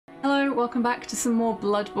Hello, welcome back to some more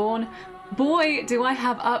Bloodborne. Boy, do I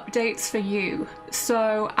have updates for you.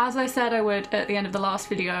 So, as I said I would at the end of the last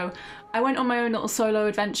video, I went on my own little solo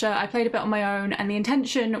adventure. I played a bit on my own, and the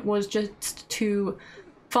intention was just to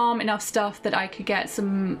farm enough stuff that I could get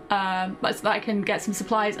some, so that I can get some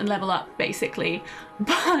supplies and level up, basically.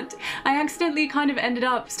 But I accidentally kind of ended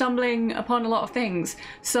up stumbling upon a lot of things.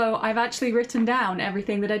 So I've actually written down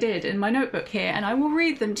everything that I did in my notebook here, and I will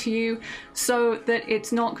read them to you so that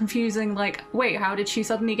it's not confusing, like, wait, how did she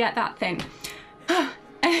suddenly get that thing?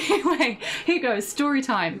 Anyway, here goes, story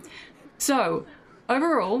time. So,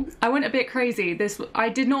 overall, I went a bit crazy. I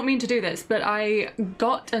did not mean to do this, but I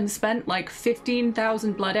got and spent like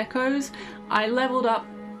 15,000 blood echoes. I leveled up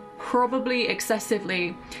probably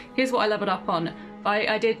excessively. Here's what I leveled up on.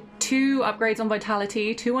 I did 2 upgrades on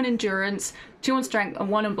vitality, 2 on endurance, 2 on strength, and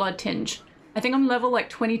 1 on blood tinge. I think I'm level like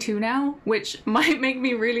 22 now, which might make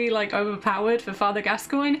me really like overpowered for Father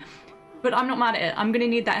Gascoigne, but I'm not mad at it. I'm gonna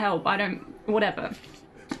need that help. Whatever.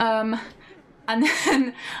 And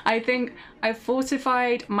then I think I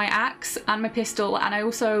fortified my axe and my pistol, and I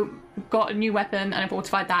also got a new weapon and I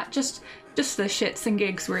fortified that, just the shits and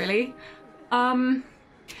gigs really. And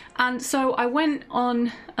so I went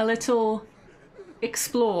on a little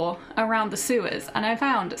explore around the sewers and I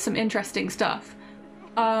found some interesting stuff.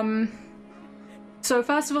 So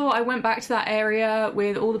first of all, I went back to that area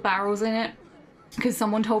with all the barrels in it because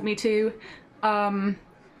someone told me to, and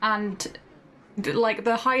like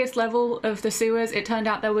the highest level of the sewers, it turned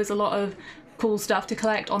out there was a lot of cool stuff to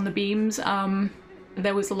collect on the beams.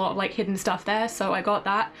 There was a lot of like hidden stuff there, so I got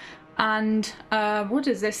that. And what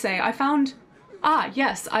does this say? I found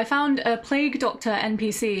a plague doctor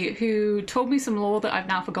NPC who told me some lore that I've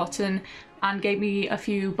now forgotten and gave me a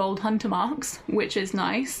few bold hunter marks, which is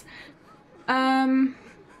nice.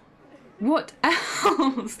 What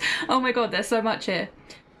else? Oh my god, there's so much here.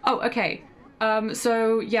 Oh, okay.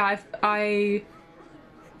 So yeah, I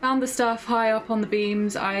found the stuff high up on the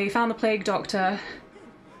beams. I found the plague doctor.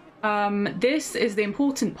 This is the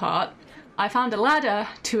important part. I found a ladder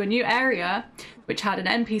to a new area which had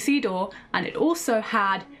an NPC door, and it also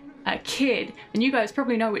had a kid. And you guys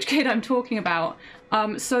probably know which kid I'm talking about.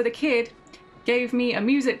 So the kid gave me a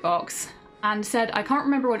music box and said, I can't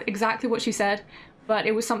remember exactly what she said, but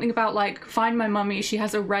it was something about like, find my mummy, she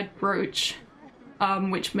has a red brooch.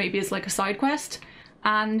 Which maybe is like a side quest,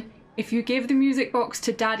 and if you give the music box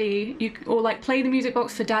to Daddy, or like play the music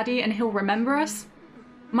box for Daddy and he'll remember us.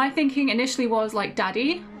 My thinking initially was like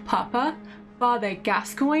Daddy, Papa, Father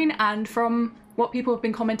Gascoigne, and from what people have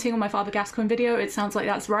been commenting on my Father Gascoigne video, it sounds like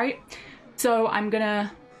that's right. So I'm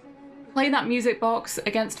gonna play that music box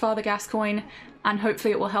against Father Gascoigne and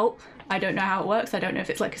hopefully it will help. I don't know how it works. I don't know if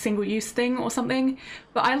it's like a single-use thing or something,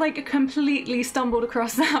 but I like completely stumbled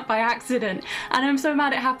across that by accident, and I'm so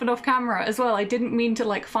mad it happened off camera as well. I didn't mean to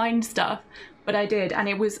like find stuff, but I did, and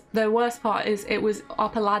it was, the worst part is it was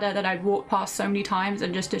up a ladder that I'd walked past so many times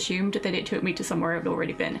and just assumed that it took me to somewhere I'd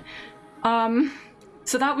already been.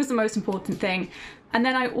 So that was the most important thing. And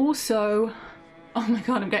then I also, oh my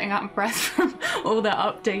god, I'm getting out of breath from all the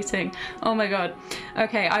updating. Oh my god.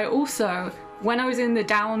 Okay, I also, when I was in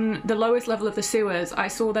the lowest level of the sewers, I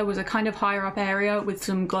saw there was a kind of higher up area with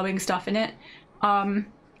some glowing stuff in it. And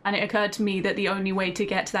it occurred to me that the only way to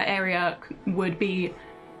get to that area would be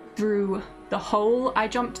through the hole I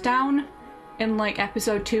jumped down in like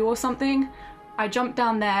episode 2 or something. I jumped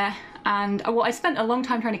down there and, well, I spent a long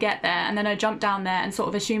time trying to get there, and then I jumped down there and sort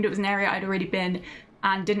of assumed it was an area I'd already been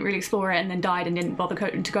and didn't really explore it, and then died and didn't bother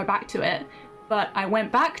to go back to it. But I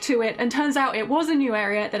went back to it and turns out it was a new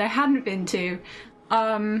area that I hadn't been to.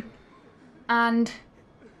 And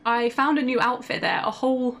I found a new outfit there, a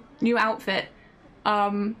whole new outfit that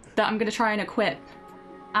I'm gonna try and equip.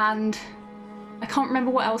 And I can't remember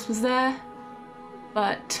what else was there,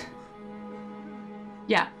 but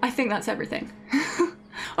yeah, I think that's everything.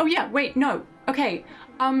 Oh yeah, wait, no, okay.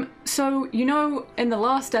 So you know, in the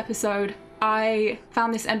last episode, I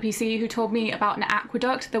found this NPC who told me about an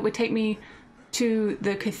aqueduct that would take me to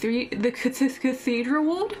the Cathedral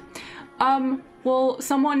Ward. Well,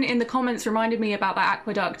 someone in the comments reminded me about that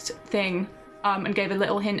aqueduct thing and gave a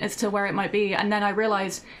little hint as to where it might be, and then I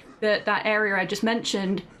realised that that area I just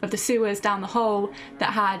mentioned of the sewers down the hole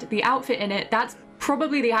that had the outfit in it, that's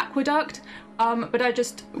probably the aqueduct,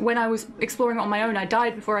 but when I was exploring it on my own, I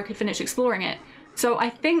died before I could finish exploring it. So I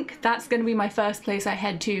think that's going to be my first place I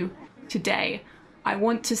head to today. I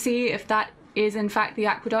want to see if that is in fact the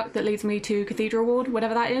aqueduct that leads me to Cathedral Ward,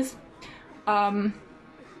 whatever that is. And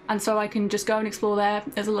so I can just go and explore there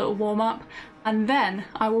as a little warm-up, and then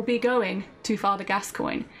I will be going to Father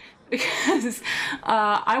Gascoigne because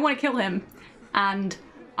I want to kill him, and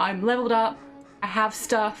I'm leveled up, I have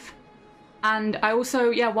stuff, and I also,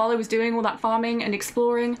 yeah, while I was doing all that farming and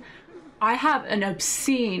exploring, I have an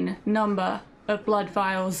obscene number of blood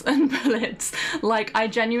vials and bullets. Like, I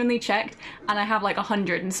genuinely checked, and I have like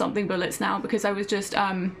 100 and something bullets now because I was just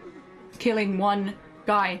killing one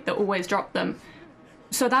guy that always dropped them.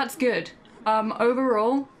 So that's good.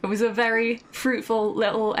 Overall, it was a very fruitful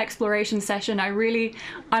little exploration session.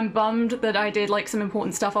 I'm bummed that I did like some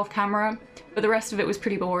important stuff off camera, but the rest of it was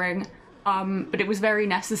pretty boring. But it was very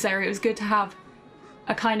necessary. It was good to have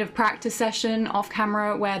a kind of practice session off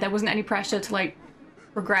camera where there wasn't any pressure to like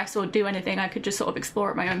progress or do anything. I could just sort of explore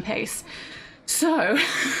at my own pace. So,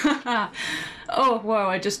 oh, whoa,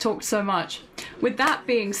 I just talked so much. With that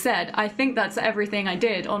being said, I think that's everything I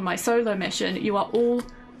did on my solo mission. You are all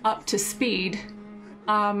up to speed.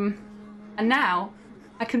 And now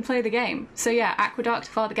I can play the game. So yeah, Aqueduct,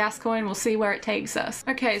 Father Gascoigne, we'll see where it takes us.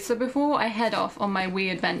 Okay, so before I head off on my wee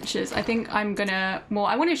adventures, I think I'm gonna, well,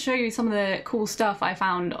 I want to show you some of the cool stuff I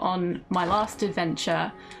found on my last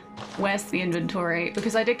adventure. Where's the inventory?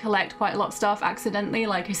 Because I did collect quite a lot of stuff accidentally,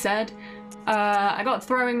 like I said. I got a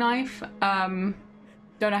throwing knife. Don't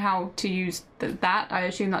know how to use that. I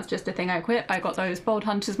assume that's just a thing I equip. I got those Bold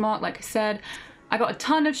Hunter's Mark, like I said. I got a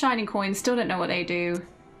ton of shining coins, still don't know what they do.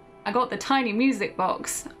 I got the tiny music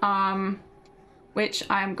box, which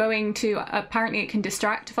I'm going to, apparently it can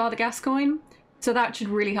distract Father Gascoigne, so that should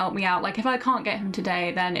really help me out. Like, if I can't get him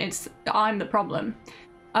today, then I'm the problem.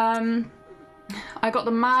 I got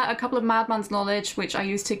a couple of Madman's Knowledge, which I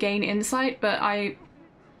used to gain insight, but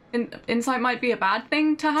insight might be a bad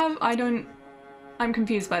thing to have. I'm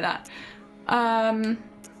confused by that.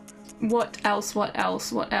 What else?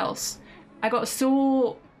 I got a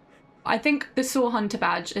saw. I think the Saw Hunter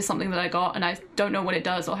badge is something that I got, and I don't know what it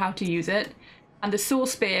does or how to use it. And the Saw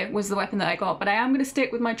Spear was the weapon that I got, but I am going to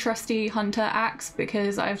stick with my trusty Hunter axe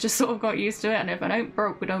because I've just sort of got used to it, and if it ain't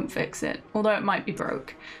broke, we don't fix it. Although it might be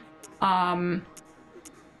broke. Oh,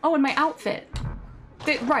 and my outfit.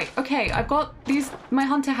 Right, okay, I've got my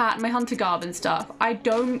Hunter hat and my Hunter garb and stuff.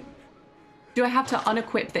 Do I have to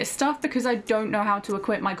unequip this stuff? Because I don't know how to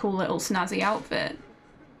equip my cool little snazzy outfit.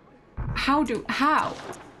 How?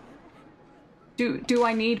 Do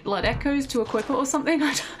I need blood echoes to equip it or something?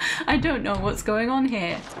 I don't know what's going on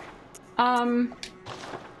here. And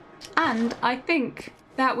I think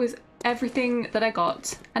that was everything that I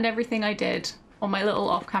got and everything I did on my little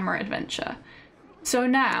off-camera adventure. So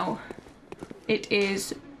now it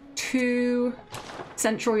is to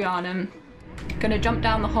Central Yharnham. Gonna jump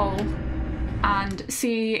down the hole and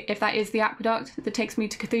see if that is the aqueduct that takes me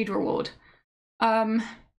to Cathedral Ward.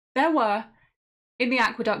 There were, in the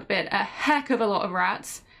aqueduct bit, a heck of a lot of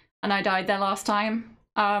rats, and I died there last time.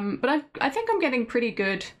 But I think I'm getting pretty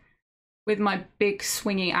good with my big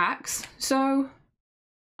swingy axe, so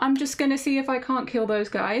I'm just gonna see if I can't kill those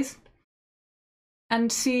guys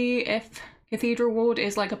and see if Cathedral Ward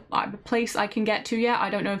is like a place I can get to yet. I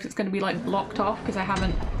don't know if it's gonna be like blocked off because I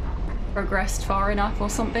haven't progressed far enough or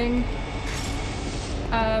something.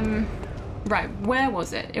 Right, where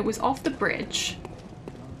was it? It was off the bridge.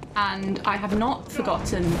 And I have not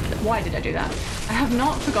forgotten, why did I do that? I have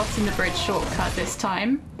not forgotten the bridge shortcut this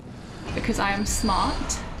time because I am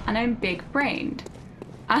smart and I'm big-brained.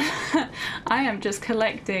 I am just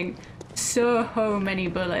collecting so many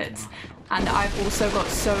bullets, and I've also got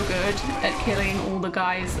so good at killing all the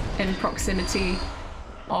guys in proximity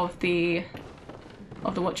of the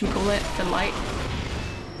whatchamacallit, the light.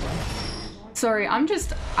 Sorry,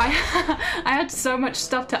 I had so much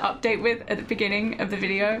stuff to update with at the beginning of the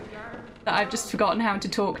video that I've just forgotten how to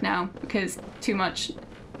talk now because too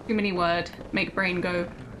many word make brain go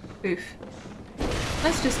oof.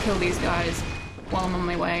 Let's just kill these guys while I'm on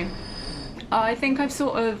my way. I think I'm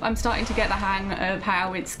starting to get the hang of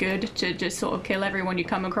how it's good to just sort of kill everyone you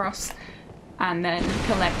come across and then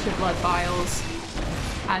collect your blood vials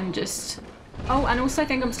and just, oh, and also I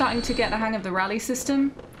think I'm starting to get the hang of the rally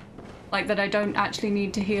system. Like that I don't actually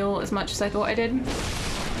need to heal as much as I thought I did.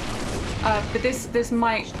 But this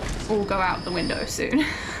might all go out the window soon.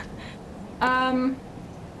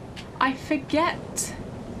 I forget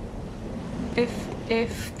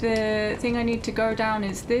if the thing I need to go down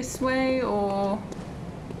is this way or...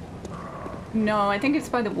 No, I think it's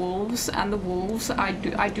by the wolves, and the wolves I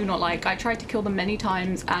do not like. I tried to kill them many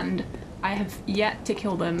times and I have yet to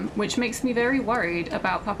kill them, which makes me very worried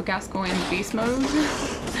about Papa Gascoigne's beast mode.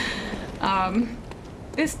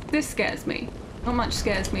 This scares me. Not much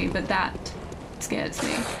scares me, but that scares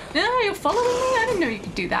me. No, you're following me? I didn't know you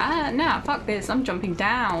could do that. Nah, fuck this. I'm jumping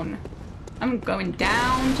down. I'm going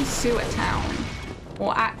down to Sewer Town.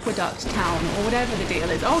 Or Aqueduct Town, or whatever the deal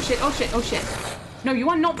is. Oh shit, oh shit, oh shit. No, you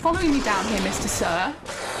are not following me down here, Mr. Sir.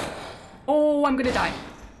 Oh, I'm gonna die.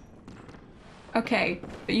 Okay,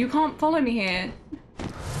 but you can't follow me here.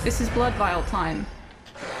 This is blood vial time.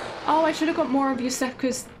 Oh, I should have got more of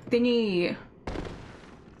Yosefka's thingy.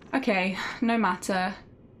 Okay, no matter.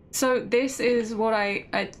 So this is what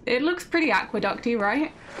it looks pretty aqueducty,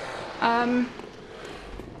 right? I'm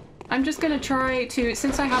just gonna try to,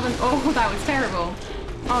 since I haven't, oh, that was terrible.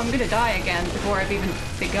 Oh, I'm gonna die again before I've even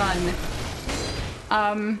begun.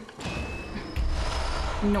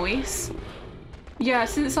 Noise. Yeah,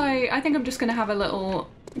 since I think I'm just gonna have a little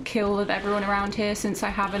kill of everyone around here since I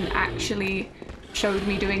haven't actually showed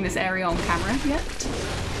me doing this area on camera yet.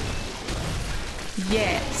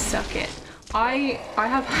 Yeah, suck it. I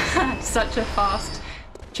have had such a fast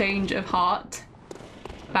change of heart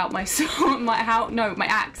about my sword, my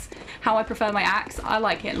axe. How I prefer my axe. I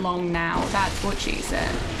like it long now. That's what she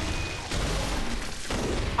said.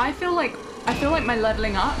 I feel like my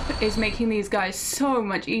leveling up is making these guys so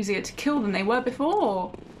much easier to kill than they were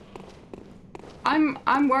before.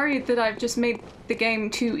 I'm worried that I've just made the game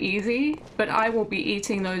too easy, but I will be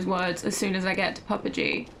eating those words as soon as I get to Papa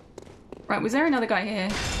G. Right, was there another guy here?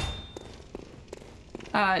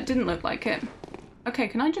 It didn't look like it. Okay,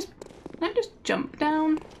 can I just jump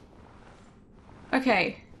down?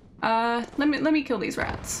 Okay, let me kill these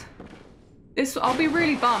rats. I'll be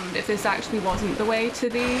really bummed if this actually wasn't the way to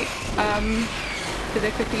the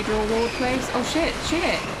Cathedral Ward place. Oh shit,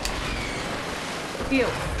 heal.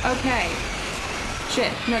 Okay.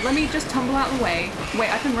 Shit, no, let me just tumble out of the way. Wait,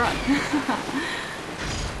 I can run.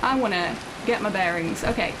 I wanna get my bearings.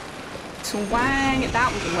 Okay. Twang,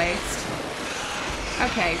 that was a waste.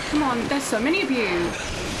 Okay, come on, there's so many of you.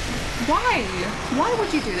 Why? Why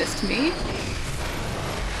would you do this to me?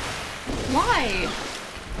 Why?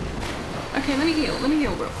 Okay, let me heal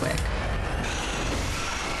real quick.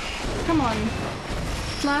 Come on.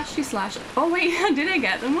 Slashy slash. Oh wait, did I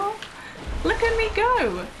get them all? Look at me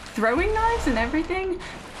go! Throwing knives and everything?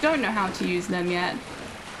 Don't know how to use them yet.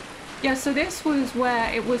 Yeah, so this was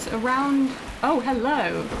where it was around... Oh,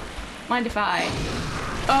 hello. Mind if I...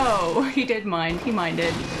 Oh, he did mind. He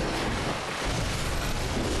minded.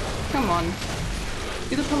 Come on.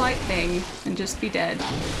 Do the polite thing and just be dead.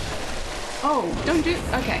 Oh, don't do...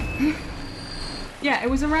 Okay. Yeah, it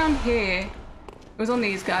was around here. It was on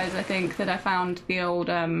these guys, I think, that I found the old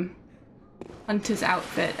hunter's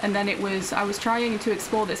outfit. And then I was trying to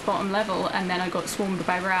explore this bottom level and then I got swarmed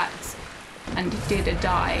by rats and did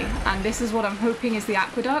die. And this is what I'm hoping is the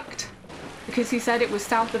aqueduct. Because he said it was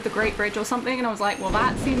south of the Great Bridge or something, and I was like, well,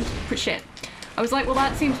 that seems shit. I was like, well,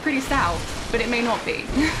 that seems pretty south, but it may not be.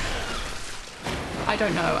 I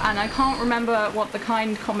don't know, and I can't remember what the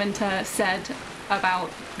kind commenter said about,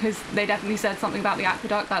 because they definitely said something about the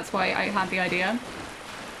aqueduct, that's why I had the idea.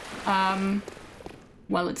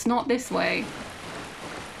 Well, it's not this way.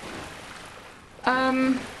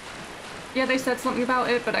 Yeah, they said something about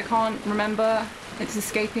it, but I can't remember. It's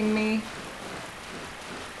escaping me.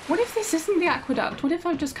 What if this isn't the aqueduct? What if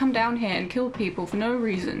I've just come down here and killed people for no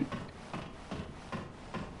reason?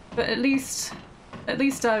 But at least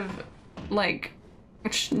I've, like,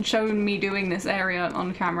 shown me doing this area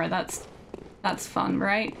on camera. That's fun,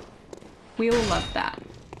 right? We all love that.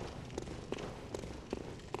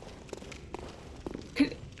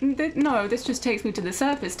 No, this just takes me to the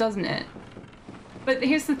surface, doesn't it? But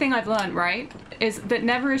here's the thing I've learned, right? Is that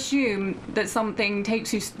never assume that something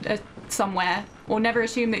takes you somewhere, or never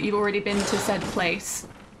assume that you've already been to said place.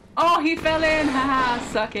 Oh, he fell in! Haha,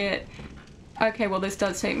 suck it. Okay, well this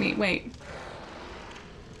does take me... Wait.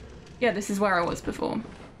 Yeah, this is where I was before.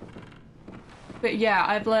 But yeah,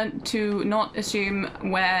 I've learned to not assume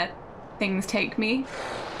where things take me,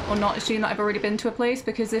 or not assume that I've already been to a place,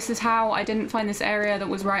 because this is how I didn't find this area that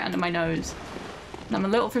was right under my nose. And I'm a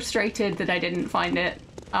little frustrated that I didn't find it,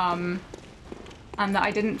 and that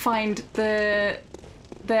I didn't find the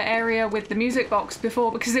area with the music box before,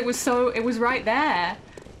 because it was right there.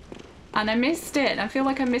 And I missed it. I feel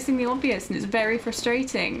like I'm missing the obvious, and it's very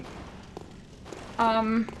frustrating.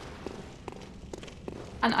 And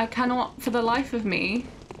I cannot, for the life of me,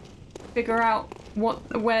 figure out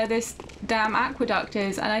where this damn aqueduct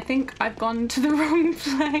is, and I think I've gone to the wrong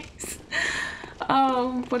place.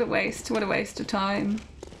 Oh, what a waste of time.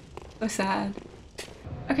 So sad.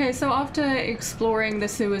 Okay, so after exploring the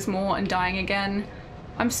sewers more and dying again,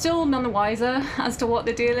 I'm still none the wiser as to what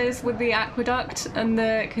the deal is with the aqueduct and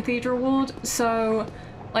the Cathedral Ward, so,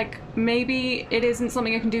 like, maybe it isn't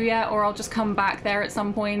something I can do yet, or I'll just come back there at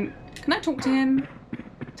some point. Can I talk to him?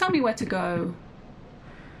 Tell me where to go.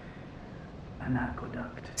 An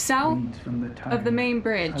aqueduct south leads from the town, of the main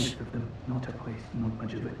bridge. south of the, not a place, not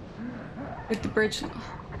much of it. With the bridge...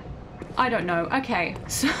 I don't know. Okay,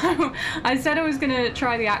 so I said I was gonna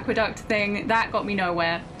try the aqueduct thing. That got me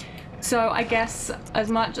nowhere. So I guess as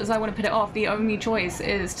much as I want to put it off, the only choice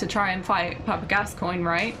is to try and fight Father Gascoigne,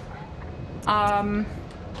 right? I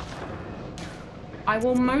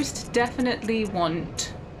will most definitely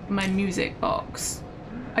want my music box.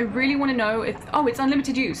 I really want to know if... Oh, it's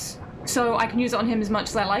unlimited use. So I can use it on him as much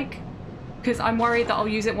as I like. Because I'm worried that I'll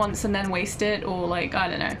use it once and then waste it, or like, I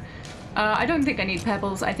don't know. I don't think I need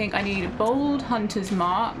pebbles. I think I need bold hunter's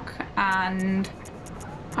mark, and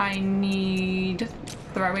I need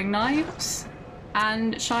throwing knives,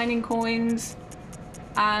 and shining coins,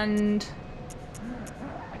 and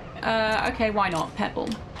okay, why not pebble?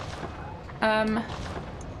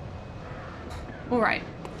 Alright.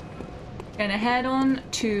 Gonna head on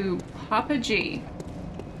to Papa G.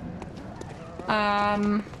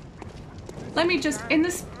 Let me just, in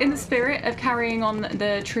the spirit of carrying on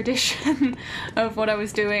the tradition of what I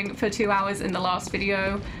was doing for 2 hours in the last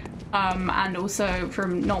video, and also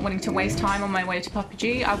from not wanting to waste time on my way to Papa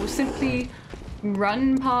G, I will simply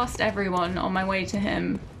run past everyone on my way to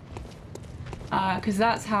him. Because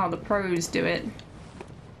that's how the pros do it.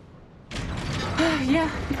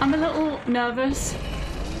 Yeah, I'm a little nervous,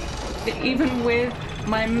 even with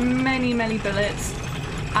my many bullets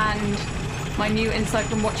and my new insight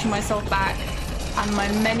from watching myself back and my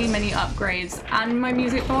many upgrades and my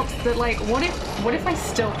music box, that like, what if I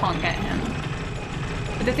still can't get him?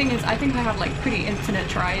 But the thing is, I think I have like pretty infinite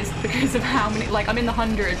tries because of how many, like I'm in the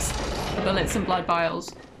hundreds of bullets and blood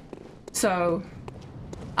vials. So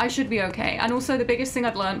I should be okay. And also the biggest thing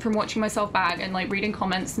I've learned from watching myself back and like reading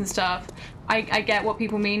comments and stuff, I get what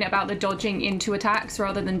people mean about the dodging into attacks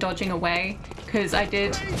rather than dodging away, because I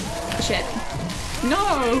did... Shit.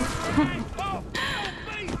 No!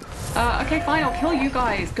 Okay, fine, I'll kill you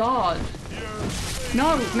guys. God.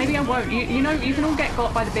 No, maybe I won't. You know, you can all get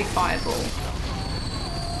got by the big fireball.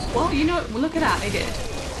 Well, you know, look at that, they did.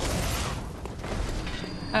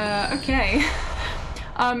 Okay.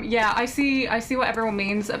 Yeah, I see what everyone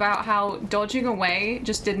means about how dodging away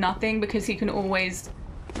just did nothing because he can always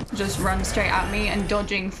just run straight at me, and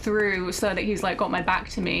dodging through so that he's like got my back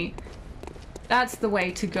to me. That's the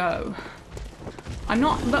way to go.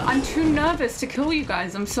 But I'm too nervous to kill you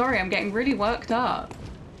guys. I'm sorry, I'm getting really worked up.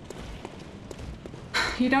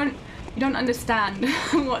 You don't understand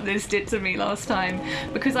what this did to me last time,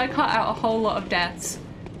 because I cut out a whole lot of deaths.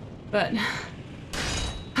 But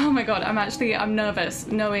oh my god, I'm nervous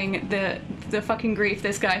knowing the fucking grief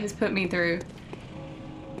this guy has put me through.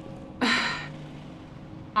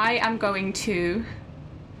 I am going to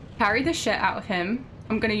carry the shit out of him.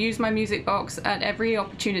 I'm going to use my music box at every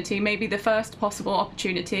opportunity, maybe the first possible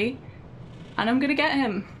opportunity, and I'm going to get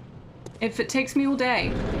him. If it takes me all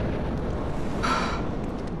day.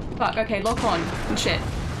 Fuck, okay, lock on and shit.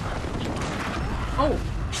 Oh,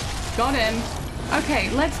 got him. Okay,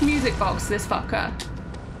 let's music box this fucker.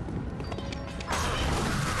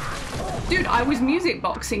 Dude, I was music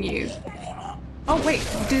boxing you. Oh wait,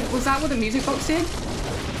 was that what the music box did?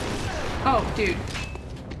 Oh, dude.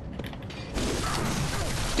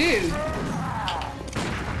 Dude.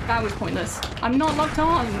 That was pointless. I'm not locked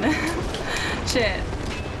on. Shit.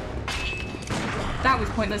 That was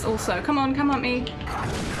pointless also. Come on, come at me.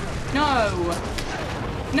 No.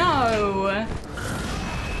 No.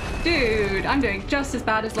 Dude, I'm doing just as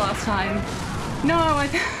bad as last time. No,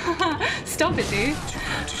 stop it, dude.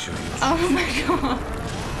 Oh my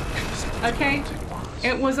god. Okay.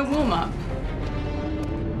 It was a warm-up.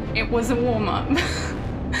 It was a warm-up.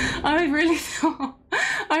 I really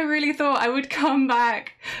thought I would come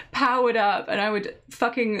back powered up and I would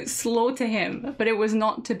fucking slaughter him, but it was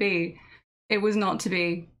not to be. It was not to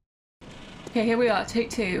be. Okay, here we are, take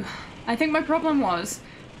 2. I think my problem was,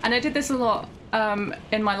 and I did this a lot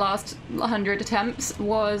in my last 100 attempts,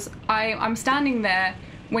 was I'm standing there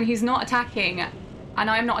when he's not attacking, and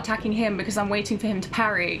I'm not attacking him because I'm waiting for him to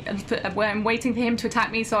parry, and I'm waiting for him to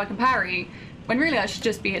attack me so I can parry, when really I should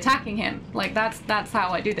just be attacking him. Like, that's how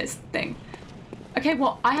I do this thing. Okay,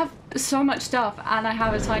 well, I have so much stuff, and I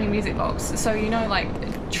have a tiny music box, so, you know, like,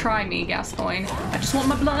 try me, Gascoigne. I just want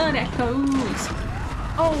my blood echoes.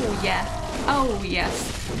 Oh, yeah. Oh,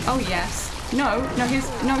 yes. Oh, yes. No,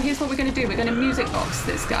 here's what we're gonna do. We're gonna music box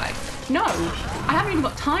this guy. No, I haven't even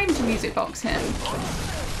got time to music box him.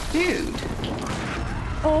 Dude.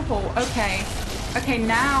 Awful, okay. Okay,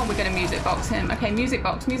 now we're gonna music box him. Okay, music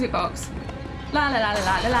box, music box. La la la la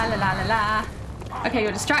la la la la la la. Okay,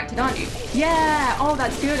 you're distracted, aren't you? Yeah! Oh,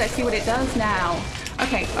 that's good. I see what it does now.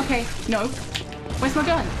 Okay, okay. No. Where's my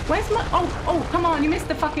gun? Where's my... Oh, oh, come on, you missed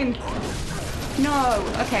the fucking... No.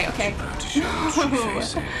 Okay, okay. No.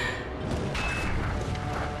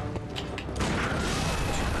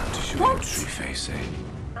 What?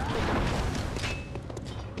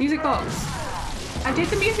 Music box. I did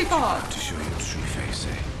the music box.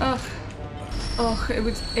 Ugh. Ugh,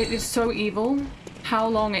 it is so evil how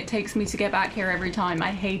long it takes me to get back here every time.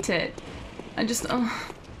 I hate it. I just, I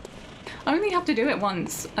only have to do it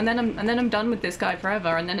once, and then I'm done with this guy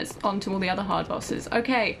forever, and then it's on to all the other hard bosses.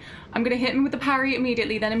 Okay, I'm gonna hit him with the parry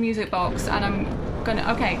immediately, then a music box, and I'm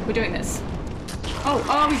gonna, okay, we're doing this. Oh,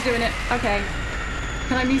 oh, he's doing it. Okay.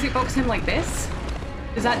 Can I music box him like this?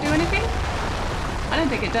 Does that do anything? I don't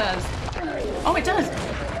think it does. Oh, it does.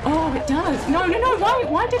 Oh, it does. No, no, no.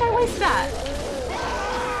 Why did I waste that?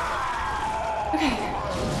 Okay.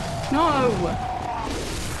 No.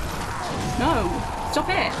 No. Stop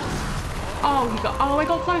it. Oh, I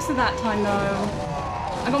got closer that time though.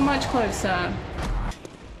 I got much closer.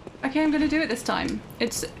 Okay, I'm gonna do it this time.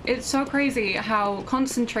 It's so crazy how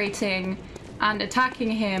concentrating and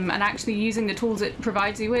attacking him and actually using the tools it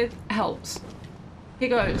provides you with helps. Here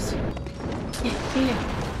goes. Yeah.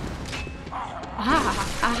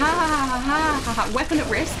 Weapon at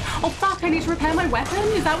risk. Oh fuck, I need to repair my weapon?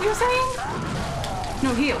 Is that what you're saying?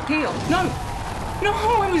 No, heal, heal. No! No,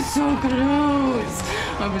 I was so close.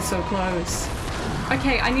 I was so close.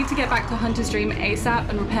 Okay, I need to get back to Hunter's Dream ASAP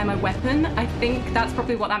and repair my weapon. I think that's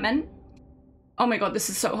probably what that meant. Oh my god, this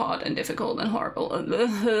is so hard and difficult and horrible.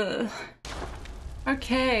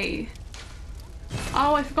 Okay.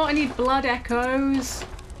 Oh, I forgot I need blood echoes.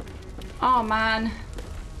 Oh man.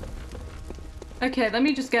 Okay, let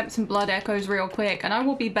me just get some blood echoes real quick and I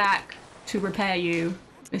will be back to repair you,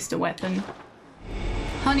 Mr. Weapon.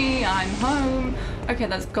 Honey, I'm home. Okay,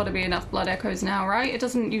 that's got to be enough blood echoes now, right? It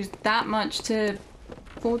doesn't use that much to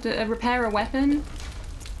repair a weapon.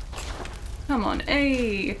 Come on,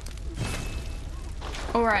 hey.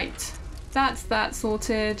 All right, that's that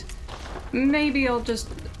sorted. Maybe I'll just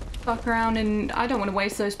fuck around and I don't want to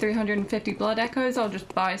waste those 350 blood echoes. I'll just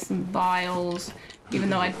buy some vials,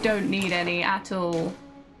 even though I don't need any at all.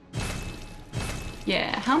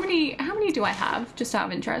 Yeah, how many do I have, just out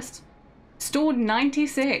of interest? Stored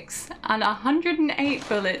 96 and 108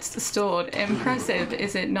 bullets stored. Impressive,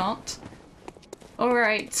 is it not? All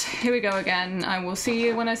right, here we go again. I will see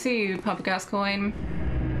you when I see you, Father Gascoigne.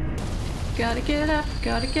 Gotta get up,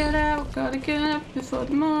 gotta get out, gotta get up before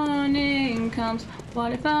the morning comes.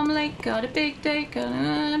 What if I'm late? Got a big day,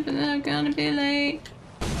 gonna be late.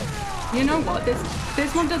 You know what?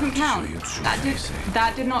 This one doesn't count.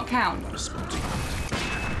 That did not count.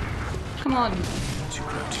 Come on.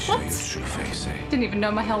 What? Didn't even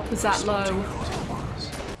know my health was that low.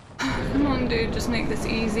 Come on, dude, just make this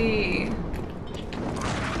easy.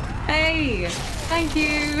 Hey, thank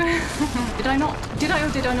you. Did I or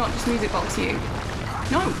did I not just music box you?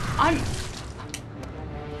 No, I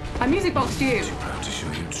music boxed you.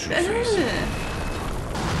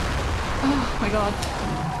 Oh my god.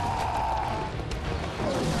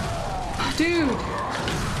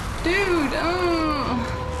 Dude,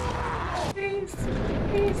 oh. Please,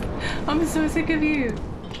 please. I'm so sick of you.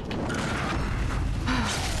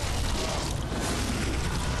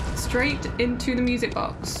 Straight into the music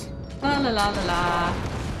box. La la la la la.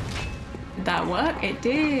 Did that work? It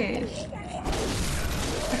did.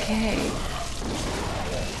 Okay.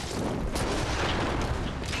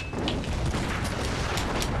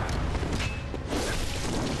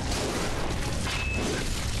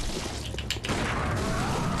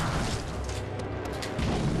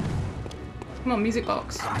 Come on, music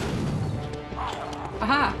box.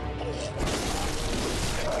 Aha!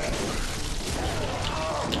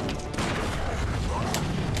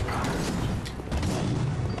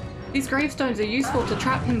 These gravestones are useful to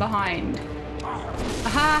trap him behind.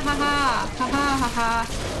 Aha ha ha! Ha ha ha ha!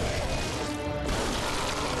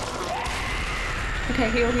 Okay,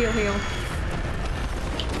 heal, heal, heal.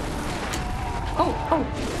 Oh, oh!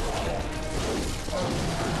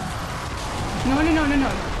 No, no, no, no,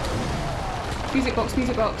 no. Music box,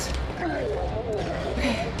 music box.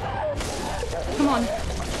 Okay. Come on.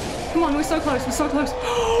 Come on, we're so close, we're so close.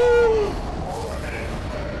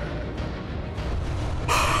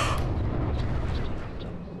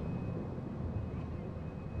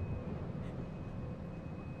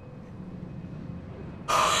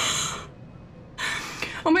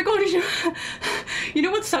 Oh my god, you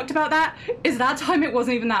know what sucked about that? Is that time it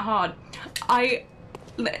wasn't even that hard.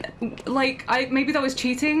 Maybe that was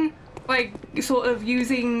cheating. Like, sort of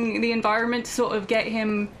using the environment to sort of get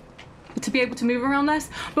him to be able to move around less.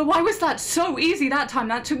 But why was that so easy that time?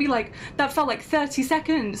 That took me like, that felt like 30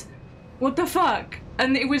 seconds. What the fuck?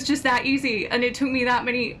 And it was just that easy, and it took me that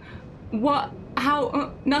many... What?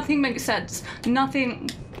 How? Nothing makes sense. Nothing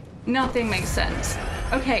makes sense.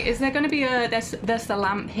 Okay, is there gonna be a... There's the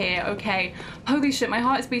lamp here, okay. Holy shit, my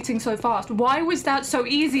heart is beating so fast. Why was that so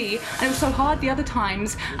easy? And it was so hard the other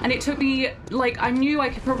times, and it took me, like, I knew I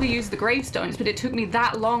could probably use the gravestones, but it took me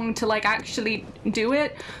that long to, like, actually do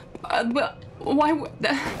it. But why...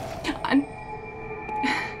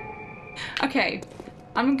 Okay,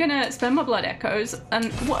 I'm gonna spend my blood echoes,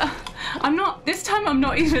 and what... I'm not... This time I'm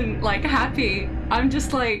not even, like, happy. I'm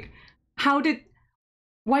just like, how did...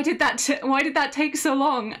 Why did that take so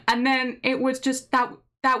long? And then it was just that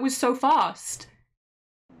was so fast.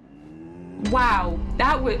 Wow.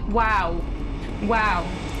 That was wow. Wow.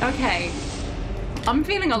 Okay. I'm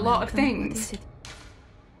feeling a lot of things.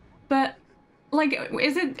 But like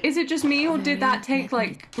is it just me, or did that take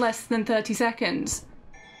like less than 30 seconds?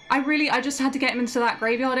 I just had to get him into that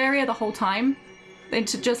graveyard area the whole time.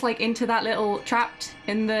 Into that little trapped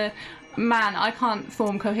in the... Man, I can't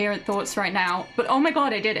form coherent thoughts right now, but oh my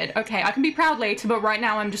god, I did it. Okay, I can be proud later, but right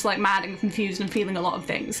now I'm just like mad and confused and feeling a lot of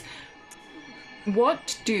things.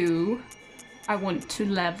 What do I want to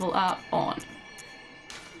level up on?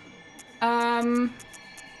 I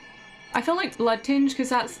feel like Blood Tinge, because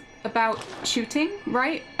that's about shooting,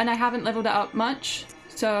 right? And I haven't leveled it up much,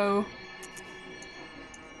 so...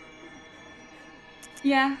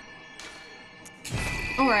 Yeah.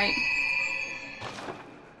 Alright.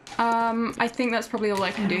 I think that's probably all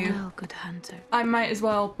I can do. Farewell, good hunter. I might as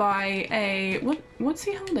well buy a... What's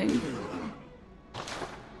he holding?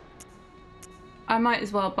 I might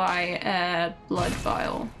as well buy a blood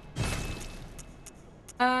vial.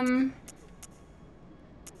 But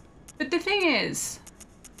the thing is,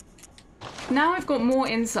 now I've got more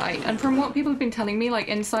insight, and from what people have been telling me, like,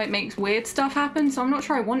 insight makes weird stuff happen, so I'm not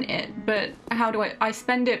sure I want it, but how do I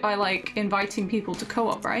spend it by, like, inviting people to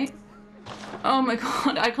co-op, right? Oh my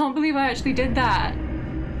god, I can't believe I actually did that.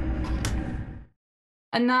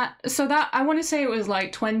 And I want to say it was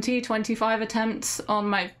like 25 attempts on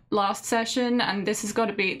my last session, and this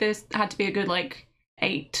had to be a good like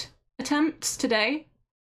 8 attempts today.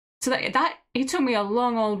 So that it took me a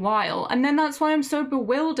long old while, and then that's why I'm so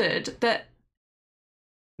bewildered that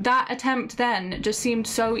attempt then just seemed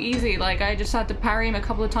so easy. Like, I just had to parry him a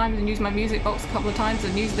couple of times and use my music box a couple of times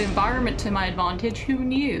and use the environment to my advantage. Who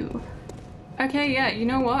knew? Okay, yeah, you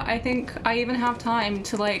know what? I think I even have time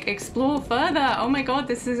to, like, explore further. Oh my god,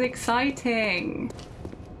 this is exciting.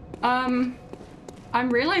 I'm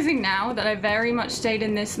realizing now that I very much stayed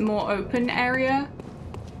in this more open area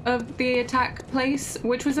of the attack place,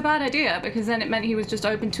 which was a bad idea, because then it meant he was just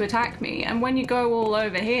open to attack me. And when you go all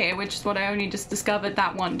over here, which is what I only just discovered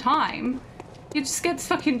that one time, you just get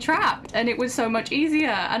fucking trapped, and it was so much easier.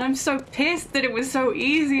 And I'm so pissed that it was so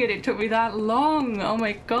easy and it took me that long. Oh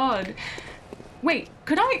my god. Wait,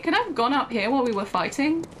 could I have gone up here while we were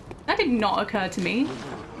fighting? That did not occur to me.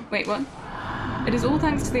 Wait, what? It is all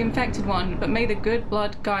thanks to the infected one, but may the good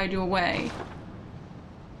blood guide your way.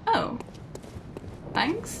 Oh.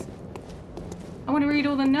 Thanks. I want to read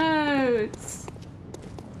all the notes.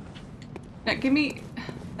 Now, give me...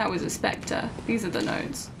 That was a spectre. These are the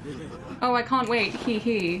notes. Oh, I can't wait. Hee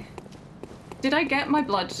hee. Did I get my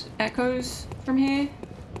blood echoes from here?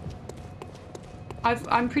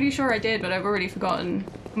 I'm pretty sure I did, but I've already forgotten.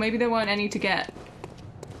 Maybe there weren't any to get.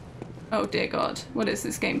 Oh dear god, what is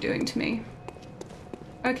this game doing to me?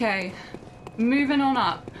 Okay, moving on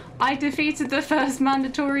up. I defeated the first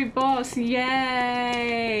mandatory boss,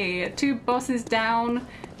 yay! 2 bosses down,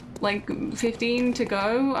 like 15 to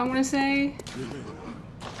go, I want to say.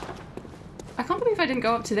 I can't believe I didn't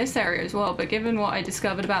go up to this area as well, but given what I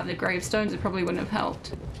discovered about the gravestones, it probably wouldn't have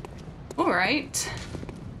helped. Alright.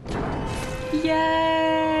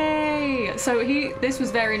 Yay! So this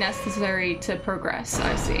was very necessary to progress,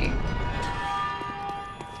 I see.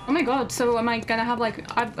 Oh my god, so am I gonna have like,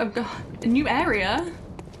 I've got a new area?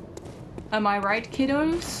 Am I right,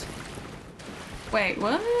 kiddos? Wait,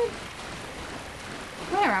 what?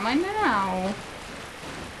 Where am I now?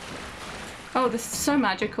 Oh, this is so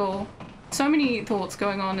magical. So many thoughts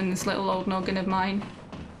going on in this little old noggin of mine.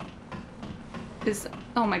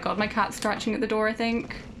 Oh my god, my cat's scratching at the door, I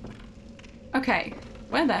think. Okay,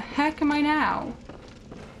 where the heck am I now?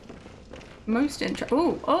 Most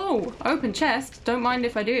oh, open chest. Don't mind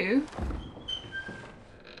if I do.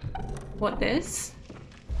 What this?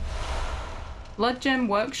 Blood gem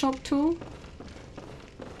workshop tool?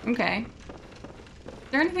 Okay.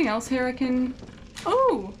 Is there anything else here I can...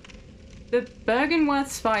 Oh! The Bergenworth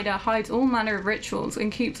spider hides all manner of rituals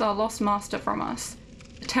and keeps our lost master from us.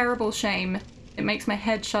 A terrible shame. It makes my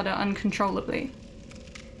head shudder uncontrollably.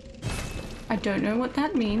 I don't know what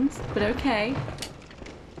that means, but okay.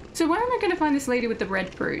 So where am I going to find this lady with the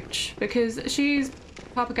red brooch? Because she's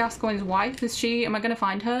Papa Gascoigne's wife. Is she? Am I going to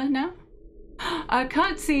find her now? A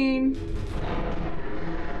cutscene!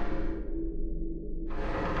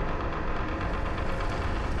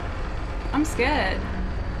 I'm scared.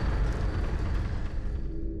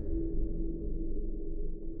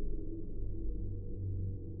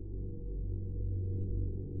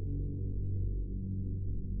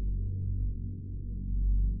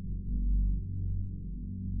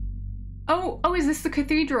 Oh, is this the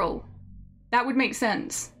cathedral? That would make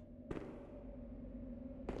sense.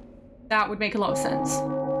 That would make a lot of sense.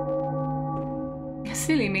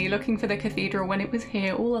 Silly me looking for the cathedral when it was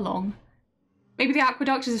here all along. Maybe the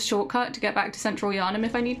aqueduct is a shortcut to get back to central Yharnham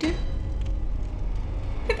if I need to.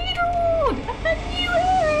 Cathedral! A new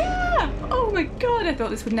area! Oh my god, I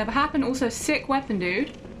thought this would never happen. Also, sick weapon,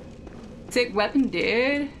 dude. Sick weapon,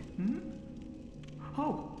 dude. Hmm?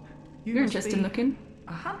 Oh, you're interesting looking.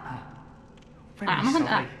 A hunter. Very I'm a hunter.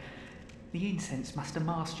 sorry. The incense must have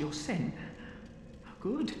masked your scent.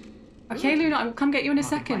 Good. Okay, Luna, I'll come get you in a I've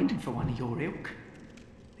been second. waiting for one of your ilk.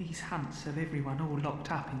 These hunts have everyone all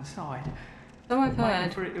locked up inside. So I've Waiting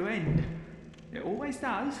heard. for it to end. It always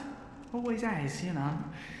does. Always has, you know.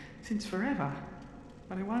 Since forever.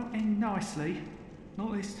 But it won't end nicely.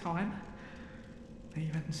 Not this time.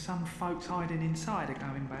 Even some folks hiding inside are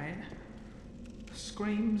going bad. The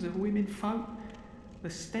screams of women folk. The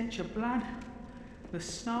stench of blood. The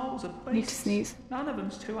snarls of beasts. Need to sneeze. None of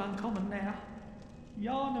them's too uncommon now.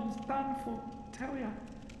 Yharnham's done for, tell ya.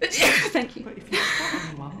 Thank you. But if you've got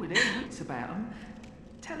anyone with any wits about them,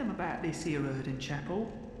 tell them about this here Erden chapel.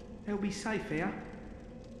 They'll be safe here.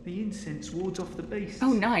 The incense wards off the beasts.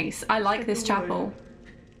 Oh, nice. I like this chapel.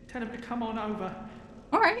 Tell them to come on over.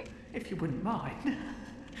 All right. If you wouldn't mind.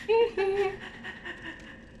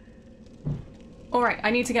 All right,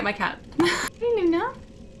 I need to get my cat. Hey, Nuna.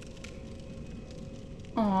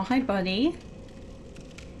 Oh, hi, buddy.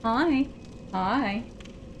 Hi. Hi.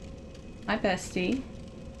 Hi, bestie.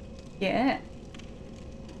 Yeah.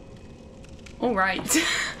 All right.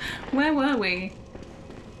 Where were we?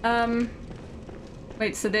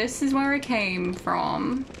 Wait, so this is where I came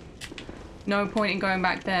from. No point in going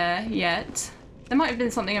back there yet. There might have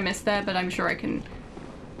been something I missed there, but I'm sure I can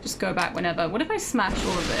just go back whenever. What if I smash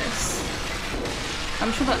all of this?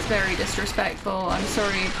 I'm sure that's very disrespectful. I'm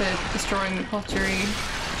sorry for destroying the pottery.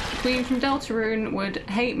 The Queen from Deltarune would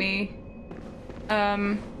hate me.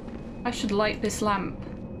 I should light this lamp.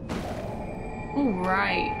 All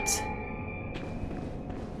right.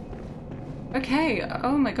 Okay,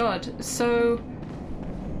 oh my god. So,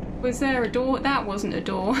 was there a door? That wasn't a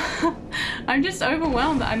door. I'm just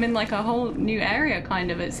overwhelmed that I'm in like a whole new area, kind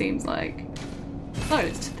of, it seems like.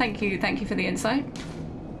 Closed. Thank you for the insight.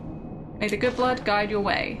 May the good blood guide your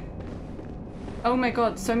way. Oh my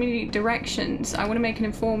god, so many directions. I want to make an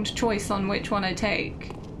informed choice on which one I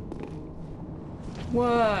take.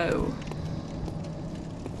 Whoa.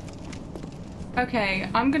 Okay,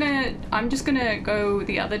 I'm just gonna go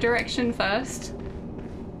the other direction first.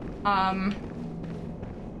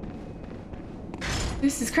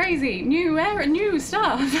 This is crazy. New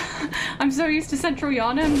stuff. I'm so used to Central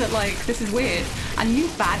Yharnham that like this is weird. And new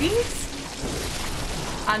baddies?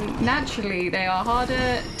 And naturally they are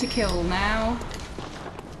harder to kill now.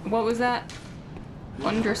 What was that?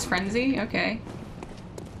 Wondrous Frenzy? Okay.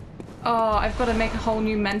 Oh, I've got to make a whole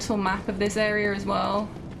new mental map of this area as well.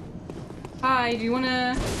 Hi, do you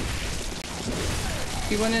wanna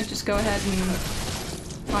just go ahead and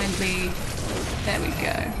find me? There we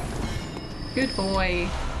go. Good boy.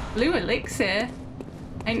 Blue elixir.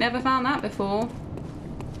 Ain't never found that before.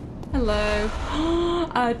 Hello.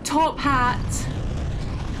 A top hat.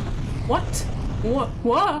 What? What?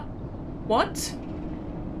 What? What?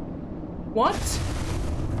 What?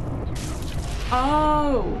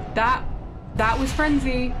 Oh, that was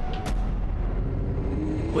frenzy.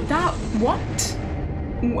 What?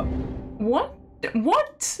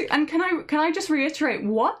 What? And can I just reiterate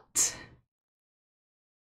what?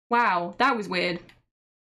 Wow, that was weird.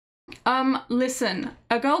 Listen,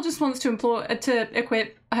 a girl just wants to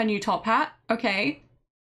equip her new top hat. Okay.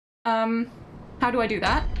 How do I do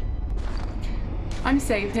that? I'm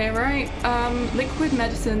safe here, right? Liquid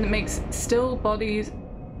medicine that makes still bodies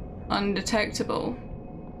undetectable.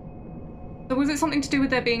 So was it something to do with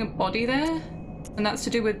there being a body there? And that's to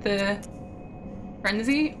do with the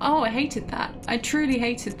frenzy? Oh, I hated that. I truly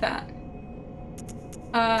hated that.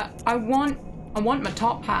 I want my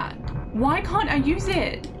top hat. Why can't I use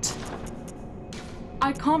it?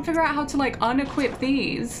 I can't figure out how to like unequip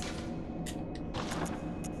these.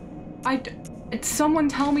 Someone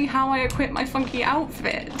tell me how I equip my funky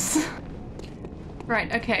outfits.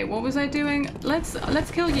 Right, okay, what was I doing? Let's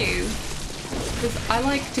kill you. Because I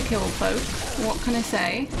like to kill folk. What can I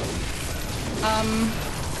say?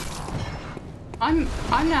 I'm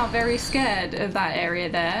now very scared of that area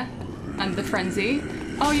there. And the frenzy.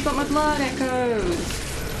 Oh, you got my blood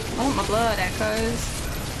echoes. I want my blood echoes.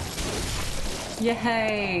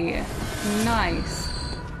 Yay. Nice.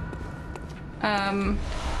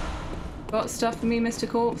 Got stuff for me, Mr.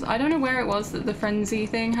 Corpse? I don't know where it was that the frenzy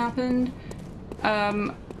thing happened.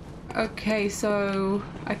 Okay, so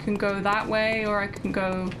I can go that way or I can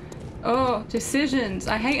go... Oh, decisions.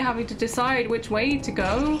 I hate having to decide which way to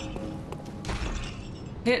go.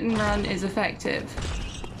 Hit and run is effective.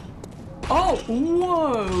 Oh,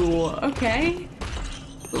 whoa, okay.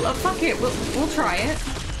 Fuck it, we'll try it.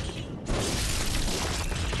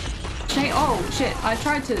 Oh, shit, I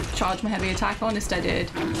tried to charge my heavy attack, honest I did.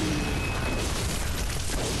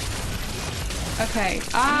 Okay,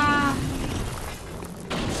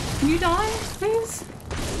 can you die, please?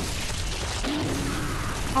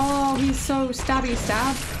 Oh, he's so stabby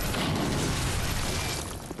stab.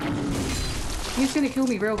 He's gonna kill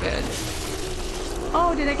me real good.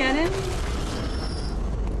 Oh, did I get him?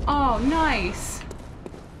 Oh, nice.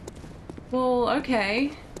 Well,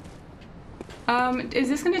 okay. Is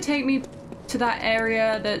this gonna take me to that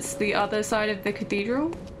area that's the other side of the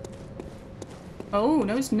cathedral? Oh,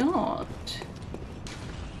 no it's not.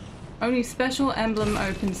 Only special emblem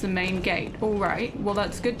opens the main gate. Alright, well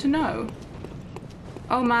that's good to know.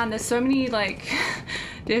 Oh man, there's so many like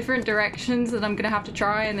different directions that I'm gonna have to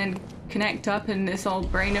try and then connect up in this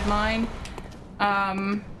old brain of mine.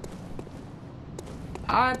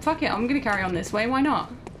 Fuck it, I'm gonna carry on this way, why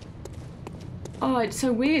not? Oh, it's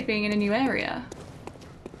so weird being in a new area.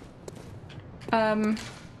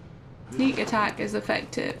 Sneak attack is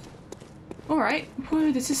effective. Alright.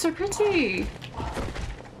 Whoa, this is so pretty!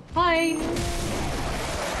 Hi!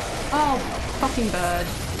 Oh, fucking bird.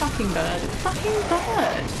 Fucking bird. Fucking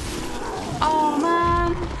bird! Oh,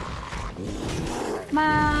 man!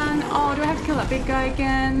 Man! Oh, do I have to kill that big guy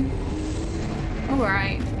again?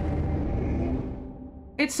 Alright.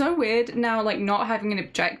 It's so weird now, like, not having an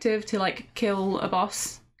objective to, like, kill a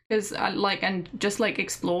boss. Because, and just, like,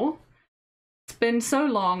 explore. It's been so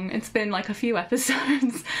long. It's been, like, a few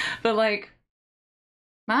episodes. But, like...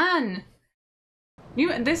 Man!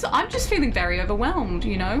 I'm just feeling very overwhelmed,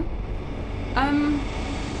 you know? I'm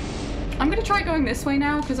gonna try going this way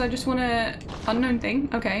now, because I just wanna... Unknown thing?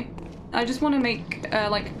 Okay. I just wanna make,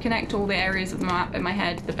 like, connect all the areas of the map in my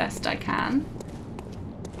head the best I can.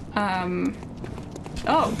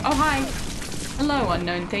 Oh, hi! Hello,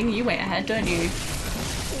 unknown thing. You wait ahead, don't you?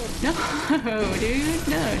 No, dude.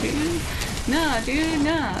 No, dude. No, dude,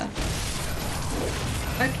 no.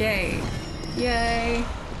 Okay. Yay.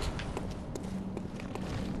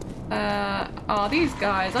 Oh, these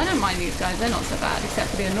guys. I don't mind these guys. They're not so bad, except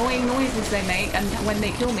for the annoying noises they make and when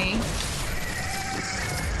they kill me.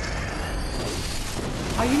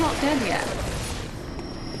 Are you not dead yet?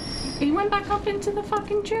 He went back up into the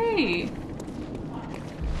fucking tree.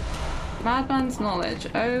 Madman's knowledge.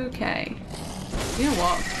 Okay. You know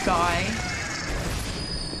what, guy?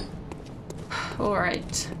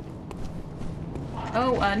 Alright.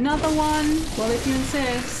 Oh, another one? Well, if you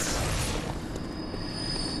insist.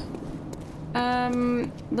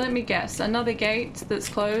 Let me guess. Another gate that's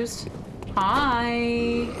closed.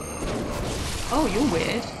 Hi! Oh, you're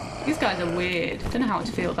weird. These guys are weird. Don't know how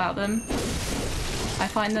to feel about them. I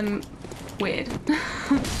find them weird.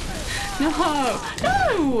 No!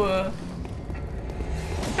 No!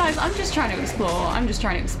 Guys, I'm just trying to explore. I'm just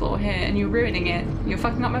trying to explore here, and you're ruining it. You're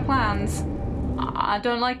fucking up my plans. I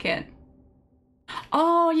don't like it.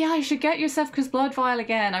 Oh, yeah, I should get Yosephka's blood vial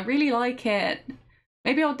again. I really like it.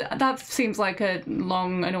 Maybe that seems like a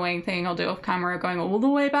long, annoying thing I'll do off camera, going all the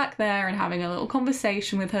way back there and having a little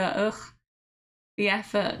conversation with her. Ugh. The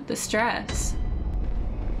effort, the stress.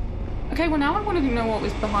 Okay, well now I want to know what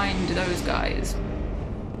was behind those guys.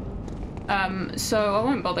 So I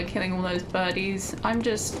won't bother killing all those birdies. I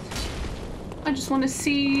just want to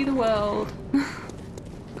see the world.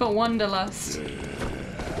 Got wanderlust.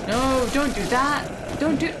 No, don't do that.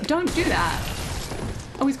 Don't do that.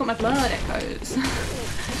 Oh, he's got my blood echoes.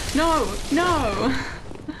 No, no.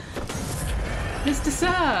 Mr.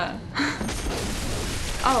 Sir.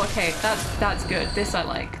 Oh, okay, that's good. This I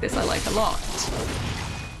like. This I like a lot.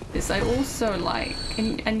 This I also like.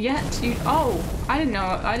 And yet you... Oh, I didn't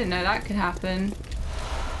know that could happen.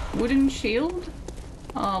 Wooden shield?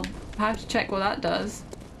 I'll have to check what that does.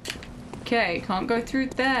 Okay, can't go through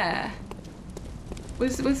there.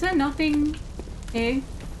 Was there nothing here?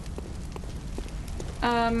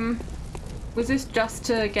 Was this just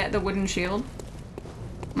to get the wooden shield?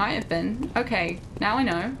 Might have been. Okay, now I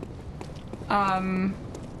know.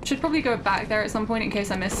 Should probably go back there at some point in case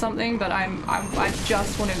I missed something, but I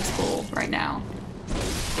just want to explore right now.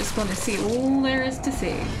 Just want to see all there is to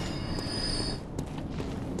see.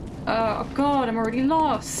 Oh god, I'm already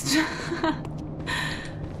lost.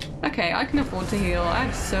 Okay, I can afford to heal. I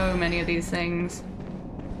have so many of these things.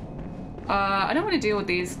 I don't want to deal with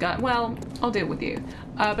these guys. Well, I'll deal with you.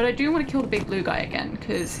 But I do want to kill the big blue guy again,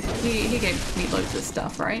 because he gave me loads of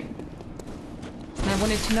stuff, right? And I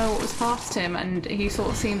wanted to know what was past him, and he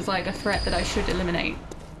sort of seems like a threat that I should eliminate.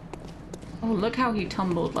 Oh, look how he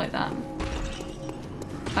tumbled like that.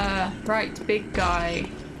 Right, big guy.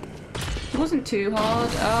 It wasn't too hard.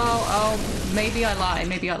 Oh, maybe I lie,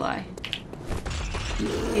 maybe I lie.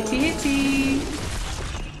 Hitty hitty!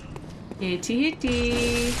 Hitty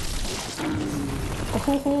hitty! Oh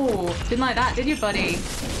ho ho! Didn't like that, did you, buddy?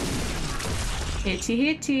 Hitty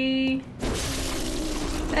hitty!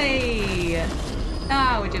 Hey!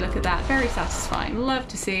 Ah, would you look at that? Very satisfying. Love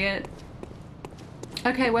to see it.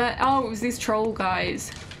 Okay, where? Oh, it was these troll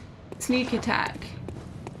guys. Sneak attack.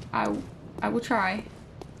 I will try.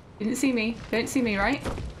 Didn't see me. Don't see me, right?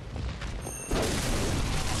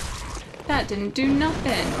 That didn't do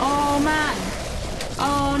nothing. Oh man.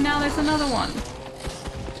 Oh, now there's another one.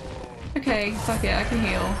 Okay, fuck it. I can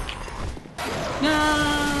heal.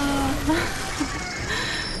 No.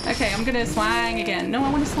 Okay, I'm gonna swang again. No, I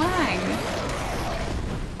want to swang.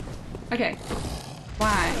 Okay.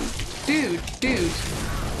 Swang. Dude.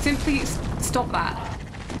 Simply stop that.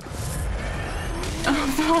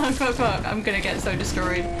 Oh, fuck. I'm gonna get so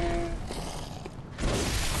destroyed.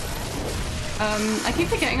 I keep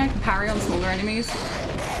forgetting I can parry on smaller enemies.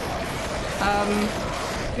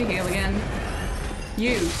 Let me heal again.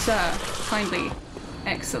 You, sir. Kindly.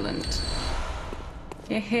 Excellent.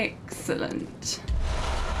 Excellent.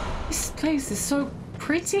 This place is so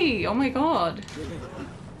pretty. Oh my god.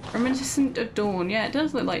 Reminiscent of dawn. Yeah, it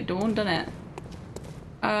does look like dawn, doesn't it?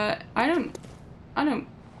 I don't...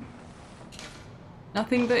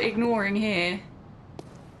 Nothing but ignoring here.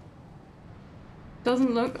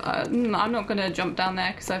 Doesn't look... I'm not gonna jump down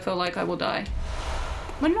there because I feel like I will die.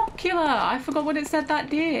 Monocular! I forgot what it said that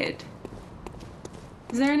did.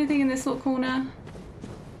 Is there anything in this little corner?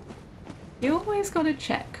 You always gotta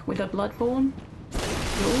check with a Bloodborne.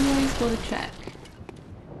 You always gotta check.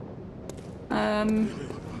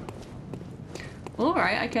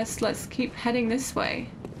 Alright, I guess let's keep heading this way.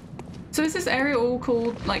 So is this area all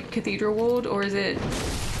called, like, Cathedral Ward, or does it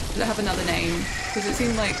have another name? Because it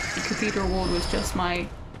seemed like Cathedral Ward was just my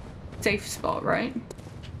safe spot, right?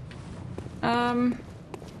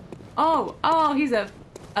 Oh, he's a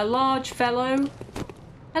large fellow.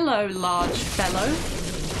 Hello, large fellow.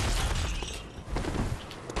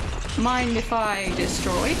 Mind if I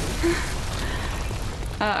destroy?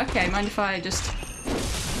 Okay, mind if I just...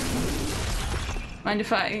 Mind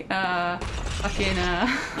if I, fucking,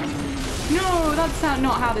 No, that's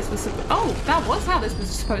not how this was Oh, that was how this was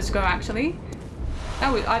supposed to go, actually.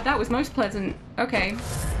 That was most pleasant. Okay.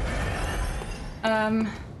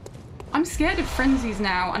 I'm scared of frenzies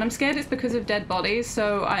now, and I'm scared it's because of dead bodies,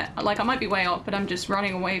 so I might be way off, but I'm just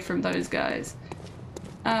running away from those guys.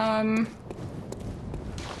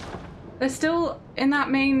 There's still, in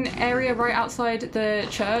that main area right outside the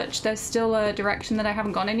church, there's still a direction that I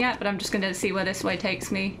haven't gone in yet, but I'm just gonna see where this way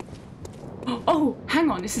takes me. Oh,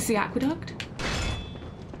 hang on, is this the aqueduct?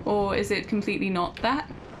 Or is it completely not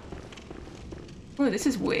that? Oh, this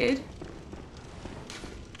is weird.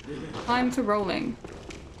 Time for rolling.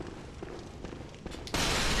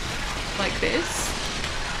 Like this?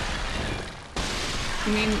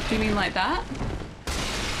 Do you mean like that?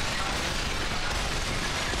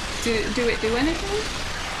 Do it do anything?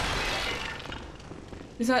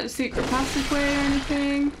 Is that a secret passageway or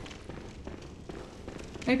anything?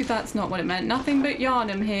 Maybe that's not what it meant. Nothing but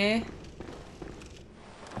Yharnham here.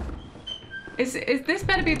 Is this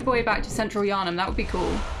better be the way back to Central Yharnham? That would be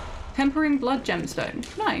cool. Tempering blood gemstone.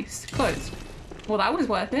 Nice. Closed. Well, that was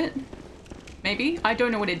worth it. Maybe. I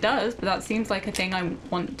don't know what it does, but that seems like a thing I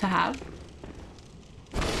want to have.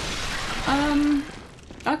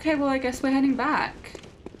 Okay, well, I guess we're heading back.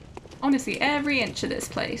 Honestly, every inch of this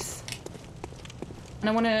place. And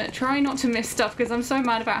I want to try not to miss stuff because I'm so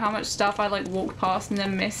mad about how much stuff I like walked past and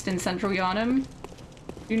then missed in Central Yharnham.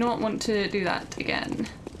 Do not want to do that again.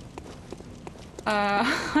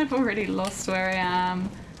 I've already lost where I am.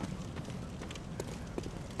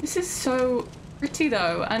 This is so pretty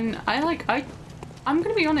though, and I'm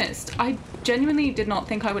gonna be honest, I genuinely did not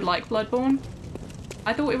think I would like Bloodborne.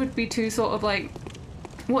 I thought it would be too sort of like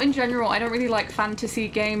well, in general, I don't really like fantasy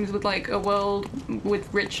games with like a world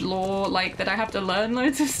with rich lore, like that I have to learn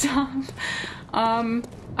loads of stuff.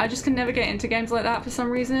 I just can never get into games like that for some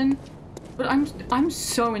reason. But I'm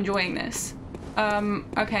so enjoying this.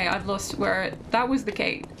 Okay, I've lost where that was the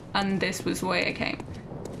gate, and this was the way I came.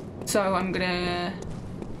 So I'm gonna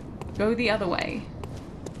go the other way.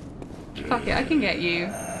 Fuck it, I can get you.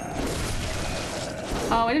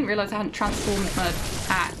 Oh, I didn't realize I hadn't transformed my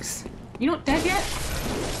axe. You're not dead yet?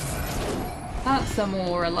 That's some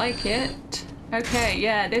more, I like it. Okay,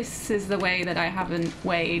 yeah, this is the way that I haven't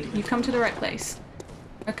weighed. You've come to the right place.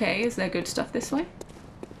 Okay, is there good stuff this way?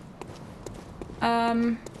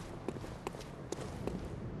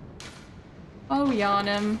 Oh,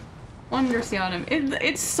 yharnham. Wondrous yharnham.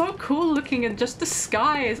 It's so cool looking, and just the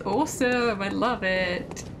sky is awesome. I love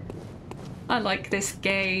it. I like this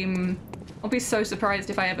game. I'll be so surprised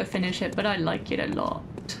if I ever finish it, but I like it a lot.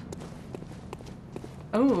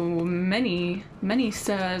 Oh, many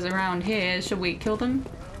sirs around here. Should we kill them?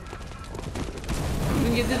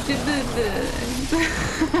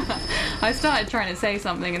 I started trying to say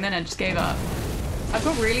something and then I just gave up. I've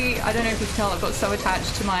got really, I don't know if you can tell, I've got so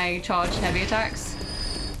attached to my charged heavy attacks.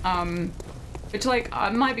 Which like,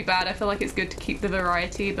 might be bad. I feel like it's good to keep the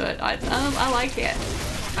variety, but I like it.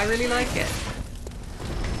 I really like it.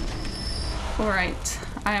 Alright,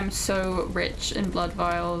 I am so rich in blood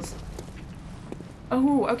vials.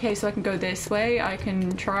 Oh, okay, so I can go this way. I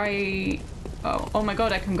can try... Oh my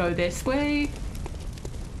god, I can go this way.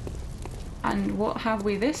 And what have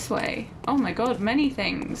we this way? Oh my god, many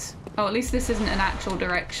things. Oh, at least this isn't an actual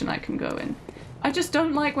direction I can go in. I just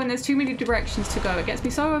don't like when there's too many directions to go. It gets me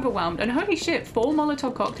so overwhelmed. And holy shit, 4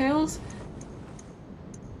 Molotov cocktails?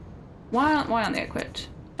 Why aren't they equipped?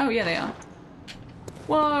 Oh, yeah, they are.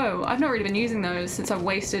 Whoa, I've not really been using those since I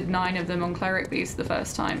wasted 9 of them on Cleric Beast the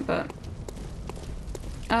first time, but...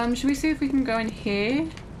 should we see if we can go in here?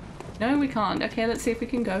 No, we can't. Okay, let's see if we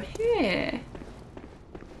can go here.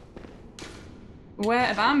 Beware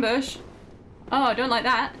of ambush. Oh, I don't like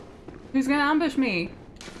that. Who's gonna ambush me?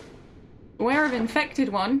 Beware of infected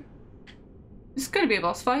one. This is gonna be a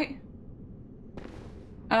boss fight.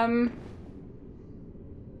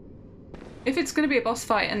 If it's gonna be a boss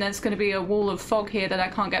fight and there's gonna be a wall of fog here that I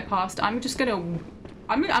can't get past, I'm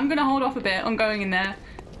gonna hold off a bit on going in there.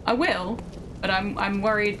 I will, but I'm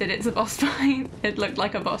worried that it's a boss fight. It looked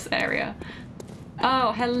like a boss area.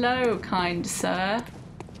 Oh, hello, kind sir.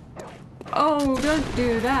 Oh, don't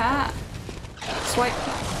do that. Swipe.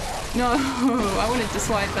 No, I wanted to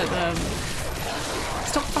swipe at them.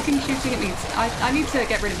 Stop fucking shooting at me. I need to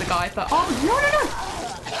get rid of the guy, but oh no.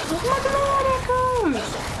 Oh my god,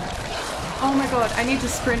 echoes. Oh my god, I need to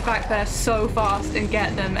sprint back there so fast and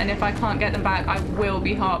get them, and if I can't get them back, I will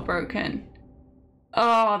be heartbroken.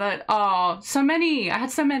 Oh, so many. I had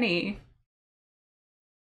so many.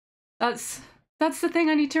 That's the thing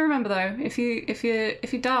I need to remember though. If you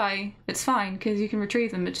die, it's fine because you can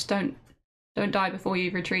retrieve them, but just don't die before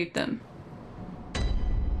you retrieve them.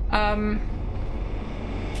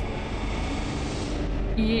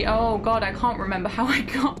 Yeah, oh god, I can't remember how I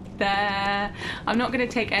got there. I'm not gonna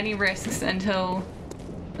take any risks until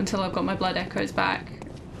I've got my blood echoes back.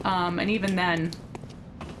 And even then,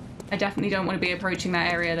 I definitely don't want to be approaching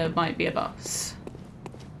that area that might be a boss.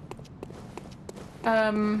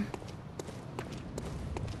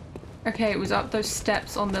 Okay, it was up those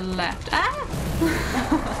steps on the left. Ah!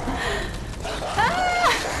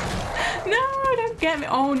 Ah! No, don't get me.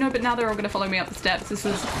 Oh no, but now they're all gonna follow me up the steps. This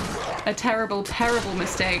is a terrible, terrible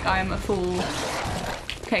mistake. I am a fool.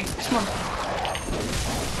 Okay, come on.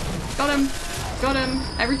 Got him. Got him.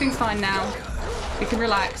 Everything's fine now. We can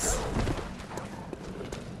relax.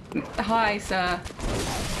 Hi, sir.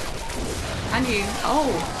 And you. Oh,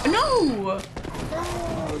 no!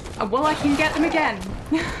 Well, I can get them again.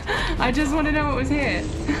 I just want to know what was here.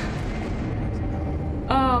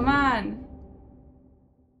 Oh, man.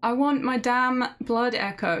 I want my damn blood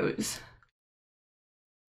echoes.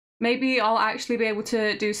 Maybe I'll actually be able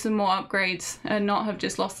to do some more upgrades and not have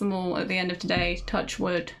just lost them all at the end of today. Touch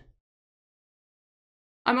wood.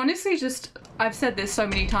 I'm honestly just, I've said this so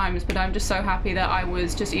many times, but I'm just so happy that I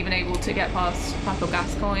was just even able to get past Father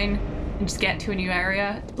Gascoigne and just get to a new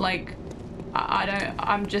area. Like,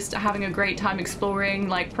 I'm just having a great time exploring,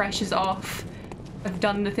 like, pressure's off. I've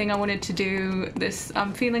done the thing I wanted to do.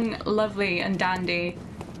 I'm feeling lovely and dandy.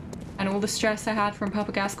 And all the stress I had from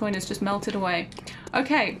Father Gascoigne has just melted away.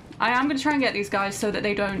 Okay, I am going to try and get these guys so that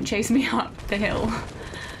they don't chase me up the hill.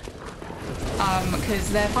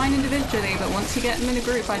 Because they're fine individually, but once you get them in a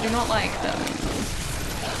group, I do not like them.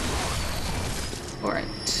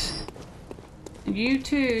 Alright. You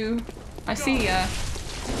too. I see ya.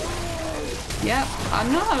 Yep.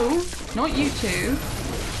 No, not you two.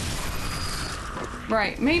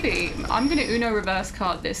 Right, maybe I'm gonna Uno reverse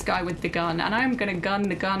card this guy with the gun, and I'm gonna gun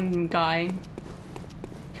the gun guy.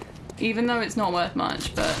 Even though it's not worth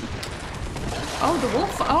much, but... Oh, the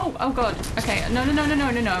wolf! Oh, oh god. Okay, no.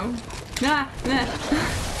 Nah.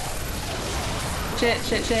 Shit.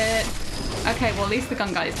 Okay, well at least the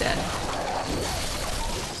gun guy's dead.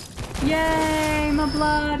 Yay, my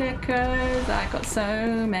bloodicas! I got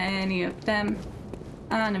so many of them.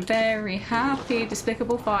 And a very happy,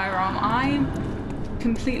 despicable firearm. I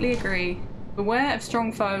completely agree. Beware of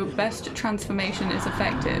strong foe, best transformation is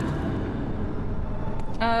effective.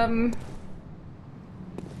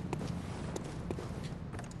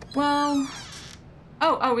 Well...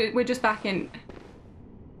 Oh, we're just back in...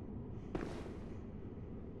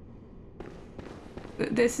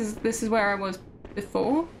 This is where I was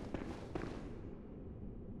before?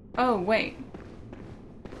 Oh, wait.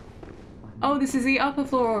 Oh, this is the upper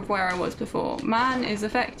floor of where I was before. Man is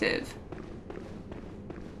effective.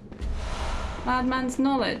 Madman's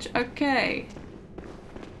knowledge. Okay.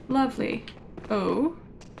 Lovely. Oh.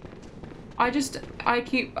 I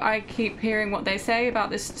keep hearing what they say about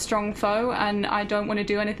this strong foe, and I don't want to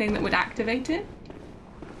do anything that would activate it.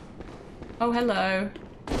 Oh, hello.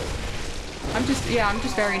 I'm just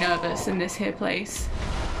very nervous in this here place.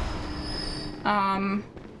 Oh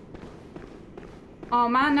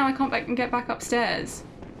man, now I can't get back upstairs.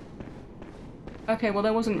 Okay, well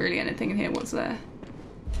there wasn't really anything in here, was there?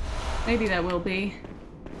 Maybe there will be.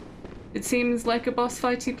 It seems like a boss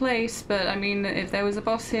fighty place, but I mean, if there was a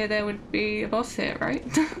boss here, there would be a boss here, right?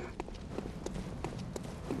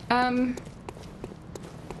 I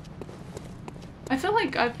feel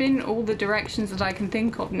like I've been all the directions that I can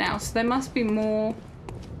think of now, so there must be more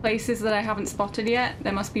places that I haven't spotted yet.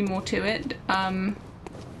 There must be more to it. I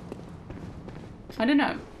don't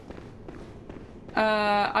know.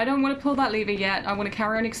 I don't want to pull that lever yet. I want to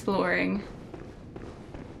carry on exploring.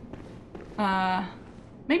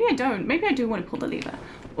 Maybe I don't. Maybe I do want to pull the lever.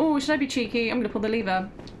 Oh, should I be cheeky? I'm going to pull the lever.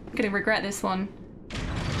 I'm going to regret this one.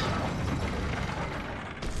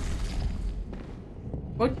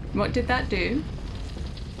 What did that do?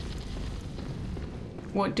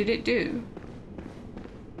 What did it do?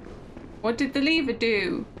 What did the lever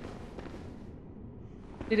do?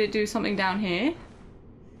 Did it do something down here?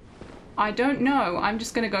 I don't know. I'm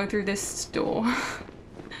just gonna go through this door.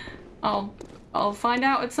 I'll find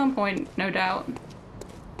out at some point, no doubt.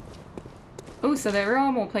 Oh, so there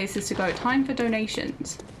are more places to go. Time for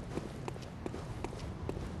donations.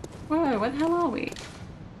 Whoa, where the hell are we?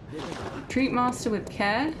 Treat master with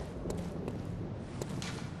care.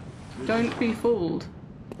 Don't be fooled.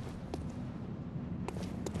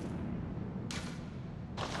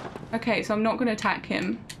 Okay, so I'm not going to attack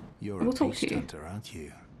him. We'll talk to you. Hunter, aren't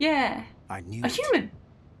you? Yeah. I knew a human.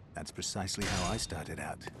 That's precisely how I started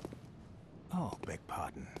out. Oh, beg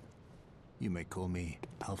pardon. You may call me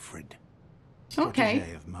Alfred. Okay.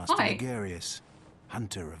 Protégé of Master Hi. Ligarius,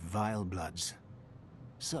 hunter of vile bloods.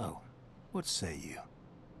 So, what say you?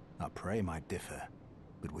 Our prey might differ,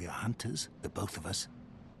 but we are hunters, the both of us.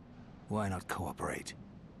 Why not cooperate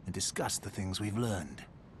and discuss the things we've learned?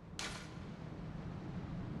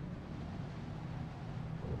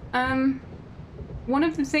 One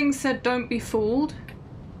of the things said don't be fooled.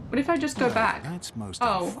 What if I just go back? That's most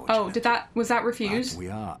was that refused? But we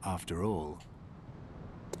are, after all.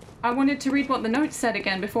 I wanted to read what the note said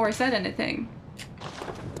again before I said anything.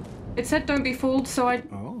 It said don't be fooled, so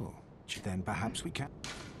Oh, then perhaps we can...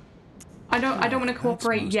 I don't want to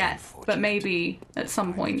cooperate yet, but maybe at some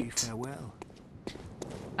I bid you point. farewell.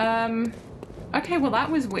 Okay, well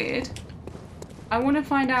that was weird. I want to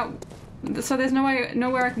find out... So there's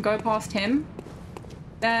nowhere I can go past him.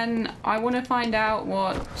 Then I want to find out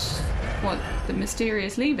what the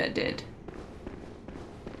mysterious lever did.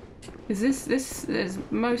 Because this is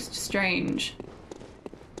most strange.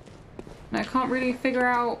 And I can't really figure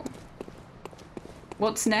out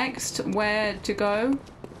what's next, where to go.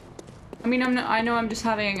 I mean, I know I'm just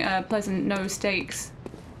having a pleasant no stakes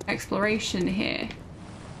exploration here.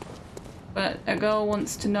 But a girl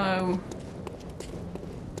wants to know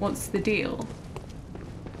what's the deal.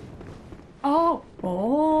 Oh!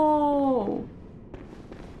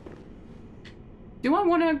 Do I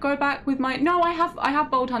want to go back with my... No, I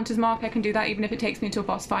have Bold Hunter's Mark. I can do that even if it takes me to a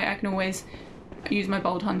boss fight. I can always use my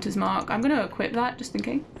Bold Hunter's Mark. I'm going to equip that just in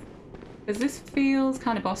case. Because this feels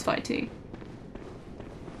kind of boss fighty.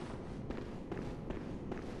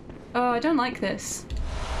 Oh, I don't like this.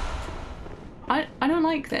 I don't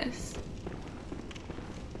like this.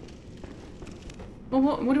 Well,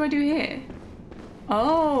 what do I do here?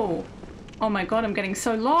 Oh! Oh my god, I'm getting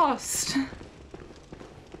so lost.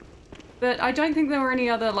 But I don't think there were any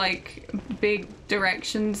other, like, big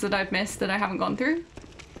directions that I've missed that I haven't gone through.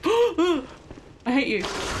 I hate you.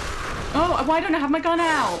 Oh, why don't I have my gun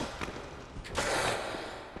out?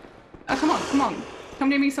 Oh, come on, come on. Come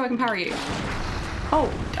near me so I can parry you. Oh,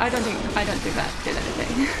 I don't think that did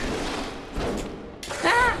anything.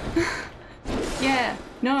 Ah! Yeah,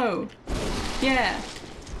 no. Yeah.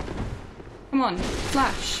 Come on,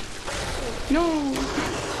 flash. No.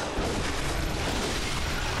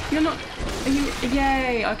 You're not, are you,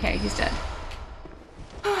 yay. Okay, he's dead.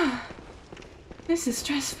 This is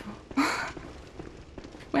stressful.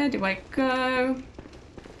 Where do I go?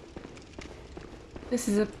 This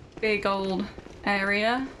is a big old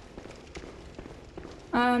area.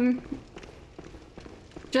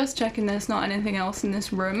 Just checking there's not anything else in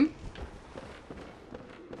this room.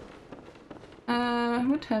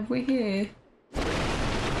 What have we here?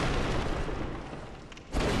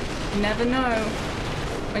 You never know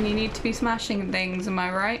when you need to be smashing things, am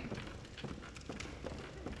I right?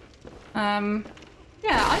 Yeah,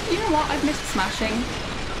 you know what? I've missed smashing.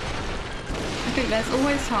 I think there's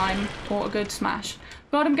always time for a good smash.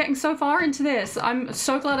 God, I'm getting so far into this. I'm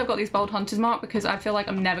so glad I've got these bold hunters marked because I feel like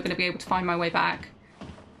I'm never going to be able to find my way back.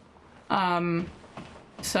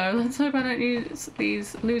 So let's hope I don't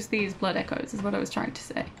lose these blood echoes is what I was trying to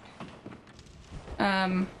say.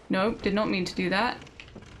 Nope, did not mean to do that.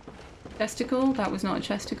 Chesticle, that was not a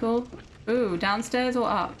chesticle. Ooh, downstairs or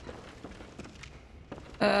up?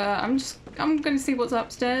 I'm gonna see what's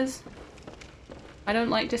upstairs. I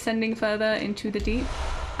don't like descending further into the deep.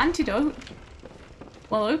 Antidote?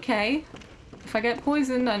 Well, okay. If I get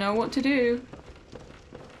poisoned, I know what to do.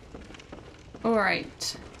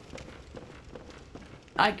 Alright.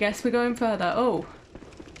 I guess we're going further. Oh.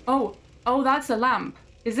 Oh. Oh, that's a lamp.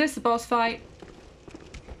 Is this a boss fight?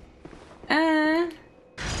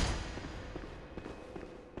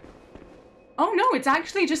 Oh no, it's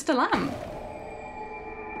actually just a lamp.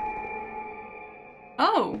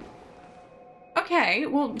 Oh. Okay,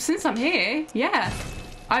 well, since I'm here, yeah.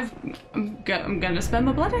 I'm gonna spend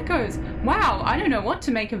my blood echoes. Wow, I don't know what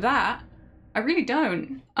to make of that. I really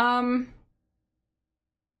don't. I've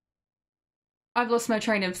lost my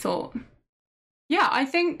train of thought. Yeah, I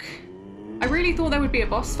really thought there would be a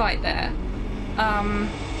boss fight there.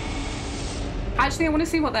 Actually, I want to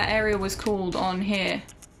see what that area was called on here.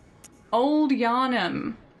 Old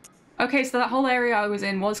Yharnham. Okay, so that whole area I was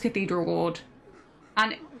in was Cathedral Ward.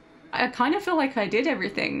 And I kind of feel like I did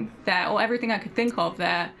everything there, or everything I could think of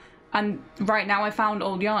there. And right now I found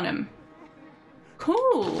Old Yharnham.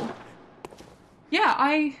 Cool. Yeah,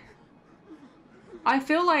 I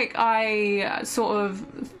feel like I sort of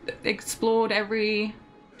explored every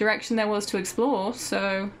direction there was to explore,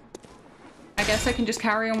 so I guess I can just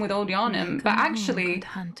carry on with Old Yharnham. But actually,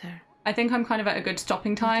 hunter. I think I'm kind of at a good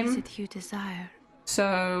stopping time. What is it you desire?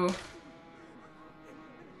 So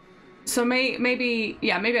maybe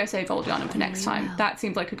I save Old Yharnham for next time. Well. That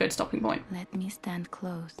seems like a good stopping point. Let me stand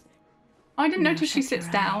close. I didn't Now notice she shut sits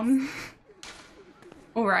your down.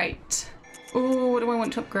 Alright. Oh, what do I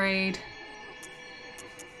want to upgrade?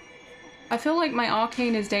 I feel like my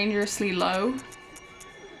arcane is dangerously low.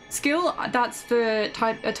 Skill, that's for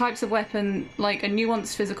types of weapon, like a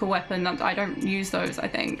nuanced physical weapon. I don't use those, I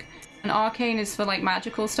think. And arcane is for like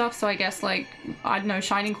magical stuff, so I guess like, I don't know,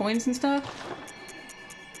 shining coins and stuff.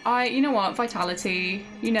 You know what, vitality.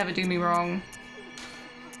 You never do me wrong.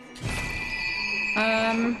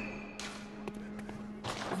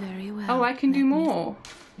 Very well. Oh, I can do more.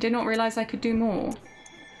 Did not realize I could do more.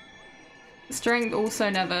 Strength also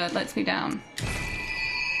never lets me down.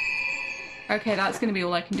 Okay, that's gonna be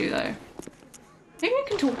all I can do though. Maybe I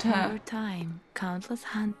can talk to her. Over time, countless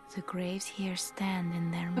hunt the graves here stand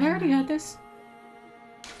in their memory. I already heard this.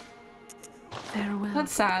 Farewell.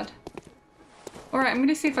 That's sad. Alright, I'm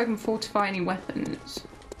gonna see if I can fortify any weapons.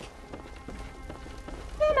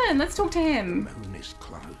 Yeah, man, let's talk to him. The moon is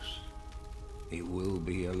close. It will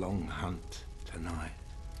be a long hunt tonight.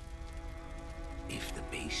 If the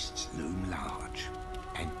beasts loom large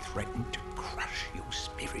and threaten to crush your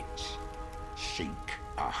spirits, seek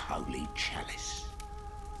a holy chalice,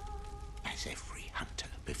 as every hunter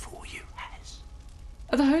before you has.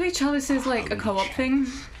 Are the holy chalices like a Holy co-op thing?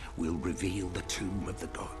 chalice will reveal the tomb of the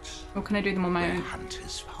gods, Or can I do them on my where own?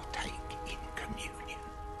 hunters partake in communion.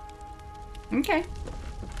 Okay.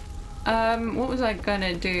 What was I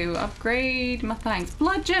gonna do? Upgrade my thanks.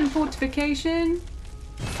 Blood gem fortification?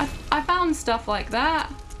 I found stuff like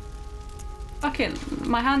that. Fuck it,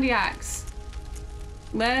 my handy axe.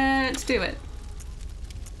 Let's do it.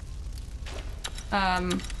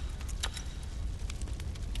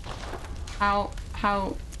 How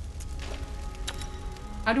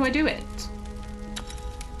do I do it?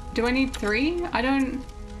 Do I need 3? I don't...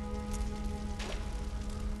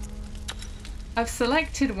 I've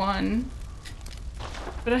selected one,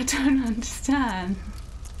 but I don't understand.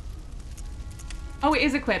 Oh, it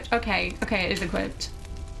is equipped. Okay, okay, it is equipped.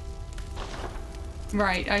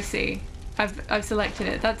 Right, I see. I've selected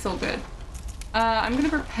it. That's all good. I'm gonna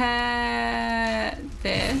prepare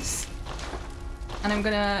this, and I'm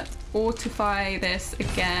gonna fortify this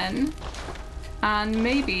again, and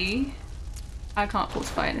maybe I can't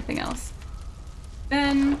fortify anything else.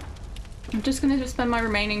 Then I'm just gonna spend my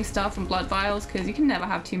remaining stuff on blood vials because you can never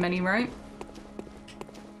have too many, right?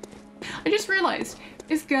 I just realized,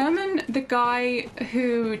 is German the guy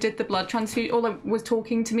who did the blood transfusion, or like, was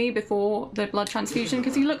talking to me before the blood transfusion?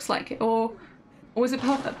 Because he looks like it. Or was it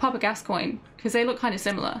Father Gascoigne? Because they look kind of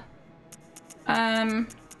similar.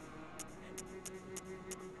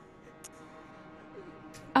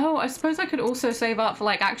 Oh, I suppose I could also save up for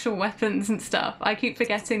like actual weapons and stuff. I keep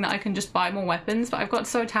forgetting that I can just buy more weapons, but I've got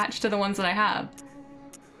so attached to the ones that I have.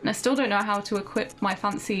 And I still don't know how to equip my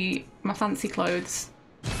fancy clothes.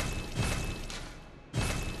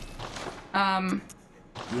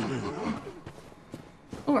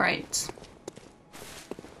 Alright.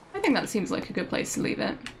 I think that seems like a good place to leave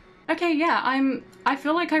it. Okay, yeah, I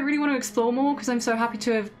feel like I really want to explore more because I'm so happy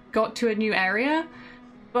to have got to a new area,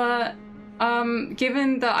 but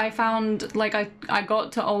given that I found, like, I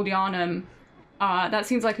got to Old Yharnham, that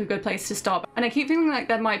seems like a good place to stop. And I keep feeling like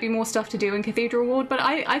there might be more stuff to do in Cathedral Ward, but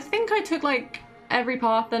I think I took, like, every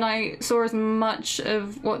path and I saw as much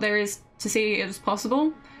of what there is to see as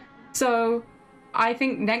possible. So I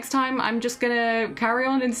think next time I'm just gonna carry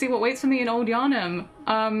on and see what waits for me in Old Yharnham.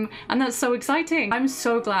 And that's so exciting. I'm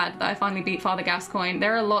so glad that I finally beat Father Gascoigne.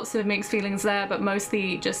 There are lots of mixed feelings there, but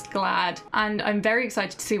mostly just glad. And I'm very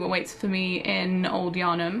excited to see what waits for me in Old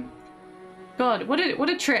Yharnham. God, what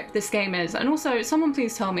a trip this game is. And also, someone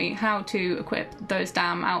please tell me how to equip those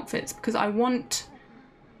damn outfits, because I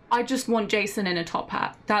just want Jason in a top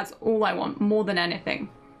hat. That's all I want, more than anything.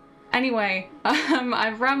 Anyway,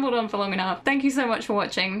 I've rambled on for long enough. Thank you so much for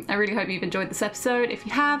watching. I really hope you've enjoyed this episode. If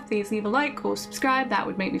you have, please leave a like or subscribe. That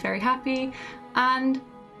would make me very happy. And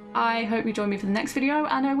I hope you join me for the next video,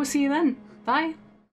 and I will see you then. Bye!